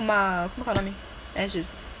que é o nome? É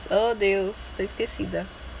Jesus. Oh, Deus, tô esquecida.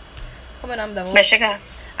 Como é o nome da moça? vai chegar.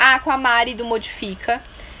 Com a Mari do Modifica.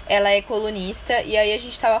 Ela é colunista e aí a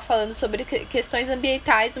gente tava falando sobre questões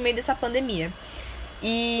ambientais no meio dessa pandemia.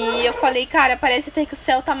 E eu falei, cara, parece até que o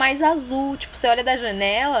céu tá mais azul. Tipo, você olha da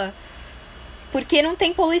janela, porque não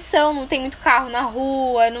tem poluição, não tem muito carro na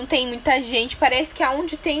rua, não tem muita gente. Parece que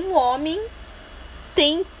aonde tem um homem,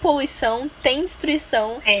 tem poluição, tem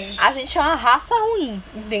destruição. A gente é uma raça ruim,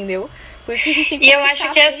 entendeu? Por isso que a gente tem que E eu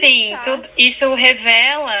acho que assim, isso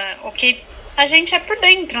revela o que a gente é por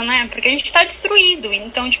dentro, né? Porque a gente tá destruído.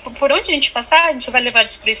 Então, tipo, por onde a gente passar, a gente vai levar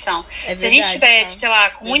destruição. Se a gente tiver, sei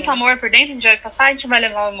lá, com muito amor por dentro, a gente vai passar, a gente vai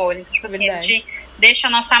levar o amor. Então, tipo assim, a gente deixa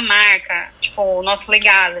a nossa marca, tipo, o nosso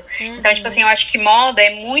legado. Então, tipo assim, eu acho que moda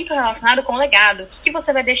é muito relacionado com o legado. O que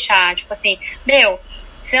você vai deixar? Tipo assim,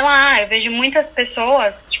 sei lá, eu vejo muitas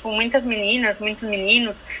pessoas, tipo, muitas meninas, muitos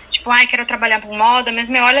meninos, tipo, quero trabalhar com moda, mas,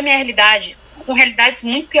 olha a minha realidade, com realidades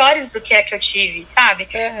muito piores do que a que eu tive, sabe?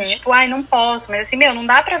 E, tipo, não posso, mas assim, não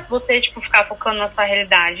dá pra você, tipo, ficar focando na sua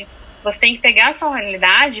realidade. Você tem que pegar a sua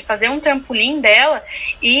realidade, fazer um trampolim dela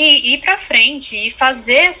e ir pra frente e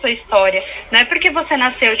fazer a sua história. Não é porque você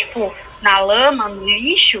nasceu, tipo, na lama, no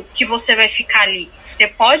lixo, que você vai ficar ali. Você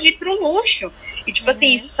pode ir pro luxo. E, tipo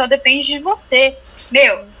assim, isso só depende de você.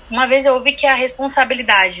 Uma vez eu ouvi que a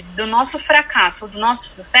responsabilidade do nosso fracasso, do nosso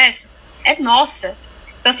sucesso, é nossa.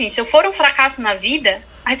 Então, assim, se eu for um fracasso na vida,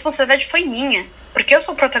 a responsabilidade foi minha. Porque eu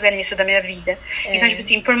sou protagonista da minha vida. Então, tipo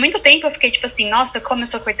assim, por muito tempo eu fiquei, tipo assim, nossa, como eu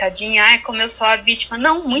sou coitadinha, como eu sou a vítima.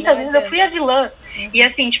 Não, muitas vezes eu fui a vilã. E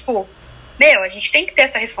assim, tipo, a gente tem que ter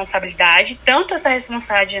essa responsabilidade, tanto essa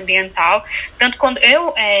responsabilidade ambiental, tanto quando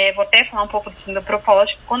eu vou até falar um pouco do meu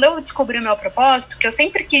propósito, quando eu descobri o meu propósito, que eu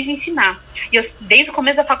sempre quis ensinar, e desde o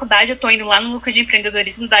começo da faculdade eu tô indo lá no núcleo de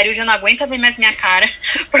empreendedorismo, o Dario já não aguenta ver mais minha cara,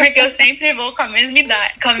 porque eu sempre vou com a mesma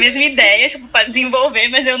ideia, tipo, pra desenvolver,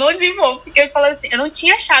 mas eu não desenvolvo, porque eu falo assim, eu não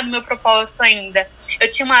tinha achado meu propósito ainda, eu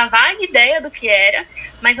tinha uma vaga ideia do que era,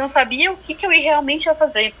 mas não sabia o que eu realmente ia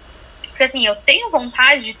fazer. Porque assim, eu tenho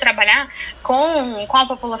vontade de trabalhar com a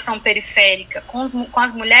população periférica, com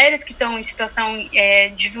as mulheres que estão em situação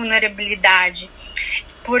de vulnerabilidade.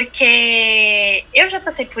 Porque eu já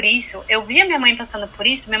passei por isso, eu vi a minha mãe passando por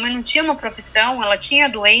isso, minha mãe não tinha uma profissão, ela tinha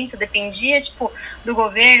doença, dependia, tipo, do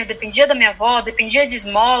governo, dependia da minha avó, dependia de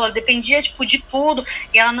esmola, dependia, tipo, de tudo,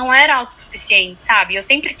 e ela não era autossuficiente, sabe? Eu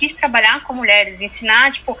sempre quis trabalhar com mulheres,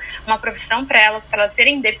 ensinar, tipo, uma profissão para elas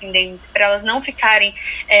serem independentes, para elas não ficarem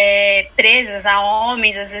presas a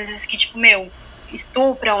homens, às vezes, que, tipo,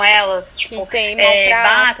 estupram elas, tipo, batem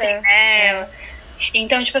nela.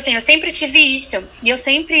 Então, tipo assim, eu sempre tive isso. E eu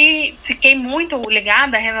sempre fiquei muito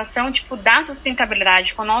ligada à relação, tipo, da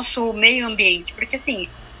sustentabilidade com o nosso meio ambiente. Porque, assim,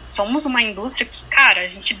 somos uma indústria que, cara, a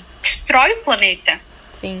gente destrói o planeta.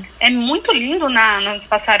 Sim. É muito lindo nas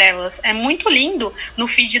passarelas. É muito lindo no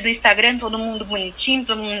feed do Instagram, todo mundo bonitinho,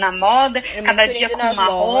 todo mundo na moda, cada dia com uma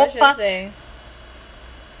roupa.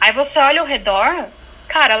 Aí você olha ao redor,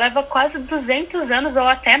 cara, leva quase 200 anos ou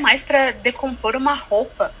até mais pra decompor uma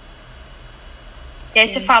roupa. E aí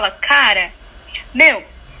você fala, cara,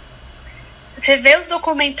 você vê os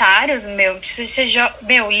documentários,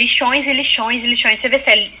 lixões e lixões e lixões. Você vê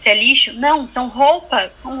se é lixo? Não, são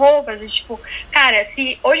roupas. E, tipo, cara,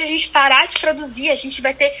 se hoje a gente parar de produzir, a gente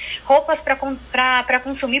vai ter roupas pra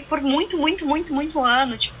consumir por muito, muito, muito, muito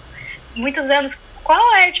ano, tipo, muitos anos.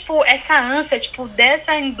 Qual é, tipo, essa ânsia, tipo,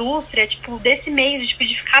 dessa indústria, tipo, desse meio, tipo,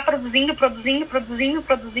 de ficar produzindo?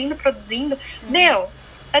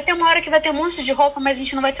 Vai ter uma hora que vai ter um monte de roupa, mas a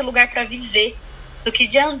gente não vai ter lugar pra viver. Do que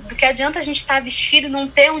adianta a gente estar vestido e não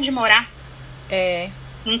ter onde morar.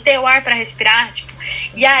 Não ter o ar pra respirar, tipo.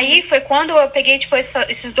 E aí foi quando eu peguei, tipo,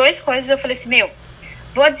 esses dois coisas, eu falei assim,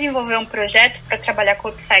 vou desenvolver um projeto pra trabalhar com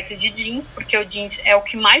o upcycle de jeans, porque o jeans é o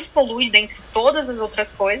que mais polui dentre todas as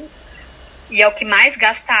outras coisas. E é o que mais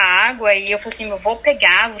gasta água. E eu falei assim, vou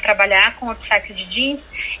trabalhar com o upcycle de jeans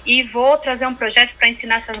e vou trazer um projeto para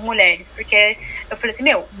ensinar essas mulheres. Porque eu falei assim,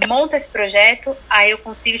 monta esse projeto, aí eu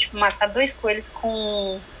consigo, tipo, matar 2 coelhos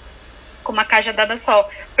com com uma cajadada só.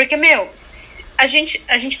 Porque, meu, a gente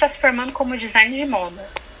tá se formando como designer de moda.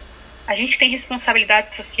 A gente tem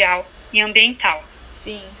responsabilidade social e ambiental.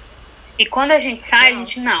 Sim. E quando a gente sai, a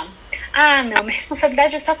gente não. Ah, não, minha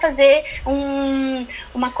responsabilidade é só fazer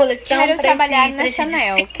uma coleção. Quero trabalhar na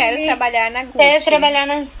Chanel, quero trabalhar na Gucci.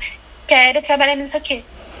 Quero trabalhar nisso aqui.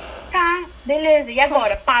 Tá, beleza. E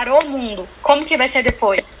agora? Parou o mundo. Como que vai ser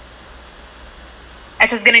depois?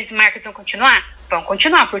 Essas grandes marcas vão continuar? Vão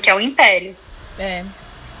continuar, porque é o império. É.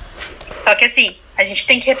 Só que assim, a gente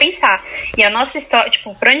tem que repensar. E a nossa história,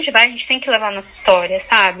 tipo, pra onde vai, a gente tem que levar a nossa história,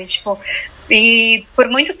 sabe? Tipo, e por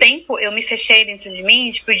muito tempo eu me fechei dentro de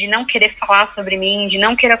mim, tipo, de não querer falar sobre mim, de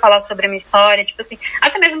não querer falar sobre a minha história, tipo assim,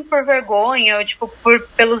 até mesmo por vergonha, ou tipo,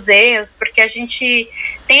 pelos erros, porque a gente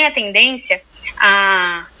tem a tendência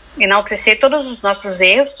a enaltecer todos os nossos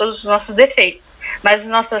erros, todos os nossos defeitos. Mas os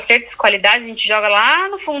nossos acertos e qualidades a gente joga lá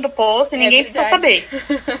no fundo do poço e ninguém precisa saber.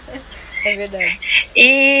 É verdade.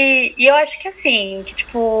 E eu acho que assim, que,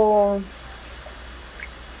 tipo,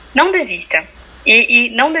 não desista. E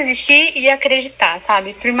não desistir e acreditar,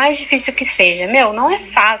 sabe? Por mais difícil que seja. Meu, não é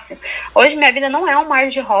fácil. Hoje minha vida não é um mar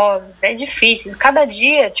de rosas. É difícil. Cada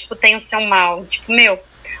dia, tipo, tem o seu mal. Tipo, meu,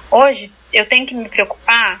 hoje eu tenho que me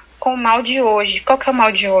preocupar com o mal de hoje. Qual que é o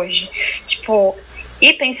mal de hoje? Tipo,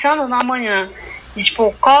 ir pensando no amanhã. E,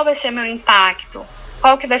 tipo, qual vai ser meu impacto?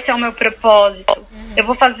 Qual que vai ser o meu propósito? Eu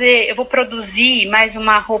vou produzir mais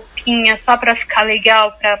uma roupinha só pra ficar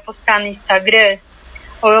legal pra postar no Instagram?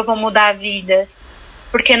 Ou eu vou mudar vidas?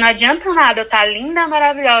 Porque não adianta nada eu estar linda,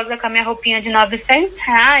 maravilhosa com a minha roupinha de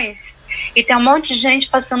R$900 e tem um monte de gente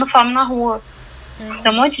passando fome na rua.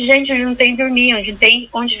 Tem um monte de gente onde não tem dormir, onde não tem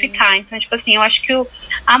onde ficar. Então, tipo assim, eu acho que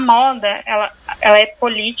a moda, ela é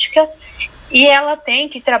política e ela tem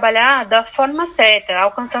que trabalhar da forma certa,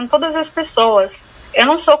 alcançando todas as pessoas. Eu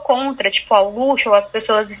não sou contra, tipo, ao luxo ou as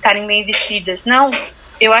pessoas estarem bem vestidas. Não,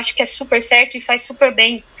 eu acho que é super certo e faz super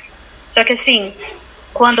bem. Só que assim,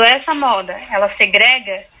 quando essa moda, ela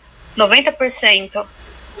segrega 90%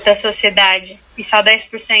 da sociedade e só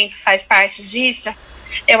 10% faz parte disso,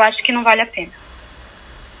 eu acho que não vale a pena.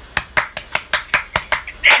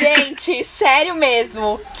 Gente, sério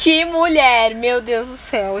mesmo. Que mulher, meu Deus do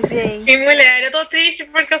céu, gente. Que mulher. Eu tô triste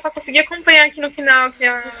porque eu só consegui acompanhar aqui no final, que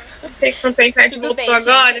não sei quando a internet Tudo voltou bem,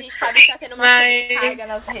 agora. Gente, a gente sabe que tá tendo uma sobrecarga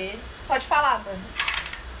nas redes. Pode falar,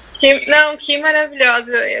 mano. Que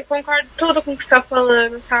maravilhosa. Eu concordo tudo com o que você tá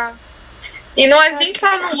falando, tá? E não é nem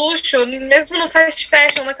só no luxo, mesmo no fast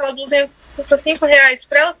fashion, naquela blusinha que custa R$5.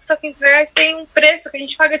 Pra ela custar R$5, tem um preço que a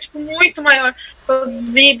gente paga, tipo, muito maior pelas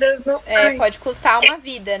vidas. Não... pode custar uma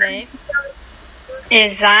vida, né?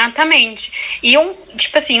 Exatamente. E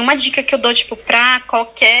tipo assim, uma dica que eu dou, tipo, pra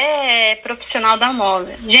qualquer profissional da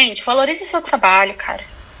moda. Gente, valorize seu trabalho, cara.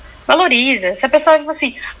 Valoriza. Se a pessoa fala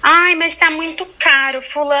assim, ai, mas tá muito caro,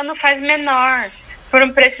 fulano faz menor, por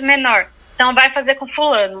um preço menor. Então vai fazer com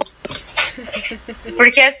fulano.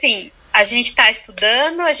 Porque assim, a gente tá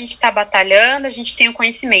estudando, a gente tá batalhando, a gente tem o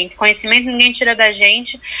conhecimento. Conhecimento ninguém tira da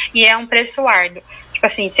gente e é um preço árduo. Tipo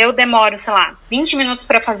assim, se eu demoro, sei lá, 20 minutos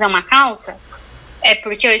pra fazer uma calça, é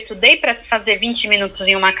porque eu estudei pra fazer 20 minutos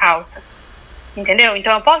em uma calça. Entendeu?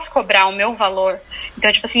 Então eu posso cobrar o meu valor. Então,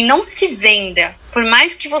 tipo assim, não se venda. Por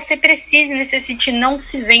mais que você precise, necessite, não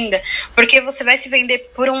se venda. Porque você vai se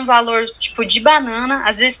vender por um valor, tipo, de banana.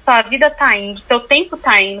 Às vezes tua vida tá indo, teu tempo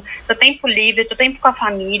tá indo, teu tempo livre, teu tempo com a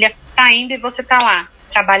família tá indo e você tá lá,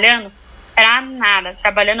 trabalhando pra nada,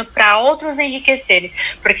 trabalhando pra outros enriquecerem.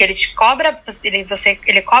 Porque ele te cobra,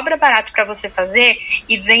 ele cobra barato pra você fazer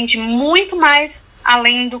e vende muito mais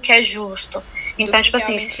além do que é justo. Então, tipo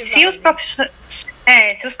assim, se os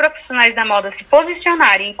profissionais da moda se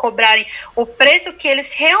posicionarem e cobrarem o preço que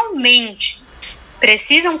eles realmente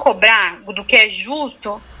precisam cobrar, do que é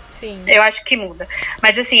justo, sim, eu acho que muda.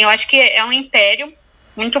 Mas assim, eu acho que é um império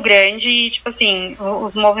muito grande e, tipo assim,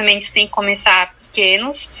 os movimentos têm que começar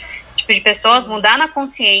pequenos, tipo, de pessoas mudar na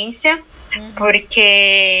consciência,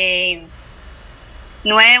 porque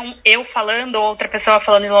não é eu falando ou outra pessoa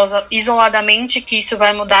falando isoladamente que isso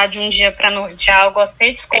vai mudar de um dia pra noite. É algo a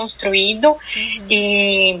ser desconstruído.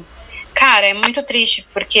 E, cara, é muito triste,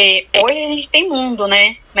 porque hoje a gente tem mundo,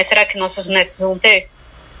 né? Mas será que nossos netos vão ter?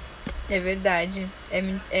 É verdade.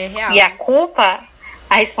 É real. E a culpa,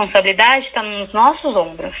 a responsabilidade tá nos nossos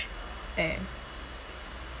ombros.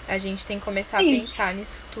 A gente tem que começar a pensar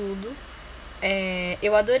nisso tudo.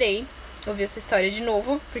 Eu adorei ouvir essa história de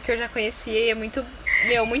novo, porque eu já conhecia e é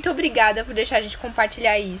muito obrigada por deixar a gente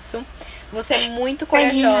compartilhar isso. Você é muito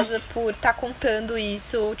corajosa por estar contando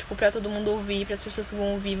isso, tipo, pra todo mundo ouvir, pras pessoas que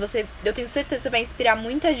vão ouvir. Eu tenho certeza que você vai inspirar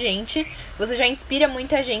muita gente. Você já inspira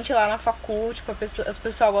muita gente lá na facul, tipo, as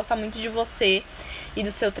pessoas gostam muito de você e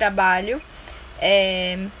do seu trabalho.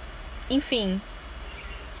 Enfim,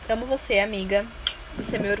 amo você, amiga.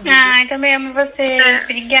 Você é meu orgulho. Ai, também amo você.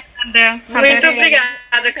 Obrigada. Muito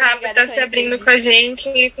obrigada, Cá, por estar se abrindo com a gente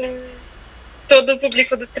e com todo o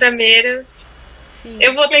público do Trameiras. Sim.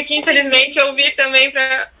 Eu vou ter que, infelizmente, ouvir também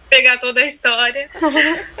pra pegar toda a história.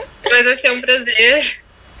 Mas vai ser um prazer.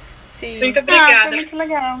 Sim. Muito obrigada. Foi muito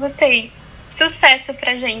legal, gostei. Sucesso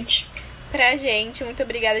pra gente. Pra gente, muito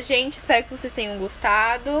obrigada, gente. Espero que vocês tenham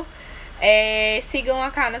gostado. Sigam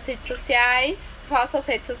a Cá nas redes sociais. Qual as suas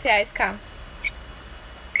redes sociais, Cá?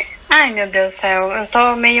 Ai, meu Deus do céu. Eu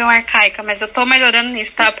sou meio arcaica, mas eu tô melhorando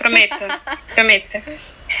nisso, tá? Prometo. Prometo.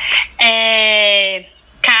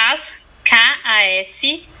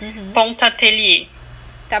 KAS.atelier.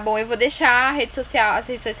 Tá bom, eu vou deixar as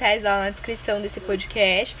redes sociais dela na descrição desse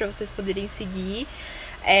podcast pra vocês poderem seguir.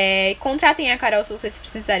 Contratem a Carol se vocês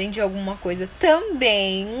precisarem de alguma coisa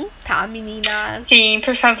também, tá, meninas? Sim,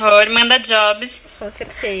 por favor, manda jobs. Com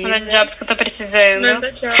certeza. Manda jobs que eu tô precisando. Manda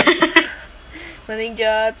jobs. Mandem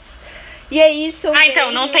jobs. E é isso.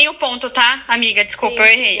 Então, não tem o ponto, tá? Amiga, desculpa, eu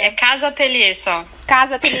errei. É Casa Atelier só.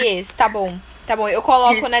 Casa Atelier, tá bom. Tá bom, eu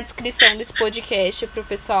coloco na descrição desse podcast pro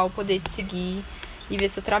pessoal poder te seguir e ver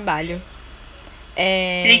seu trabalho.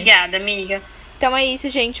 Obrigada, amiga. Então é isso,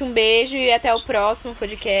 gente. Um beijo e até o próximo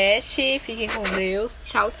podcast. Fiquem com Deus.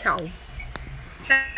 Tchau, tchau. Tchau.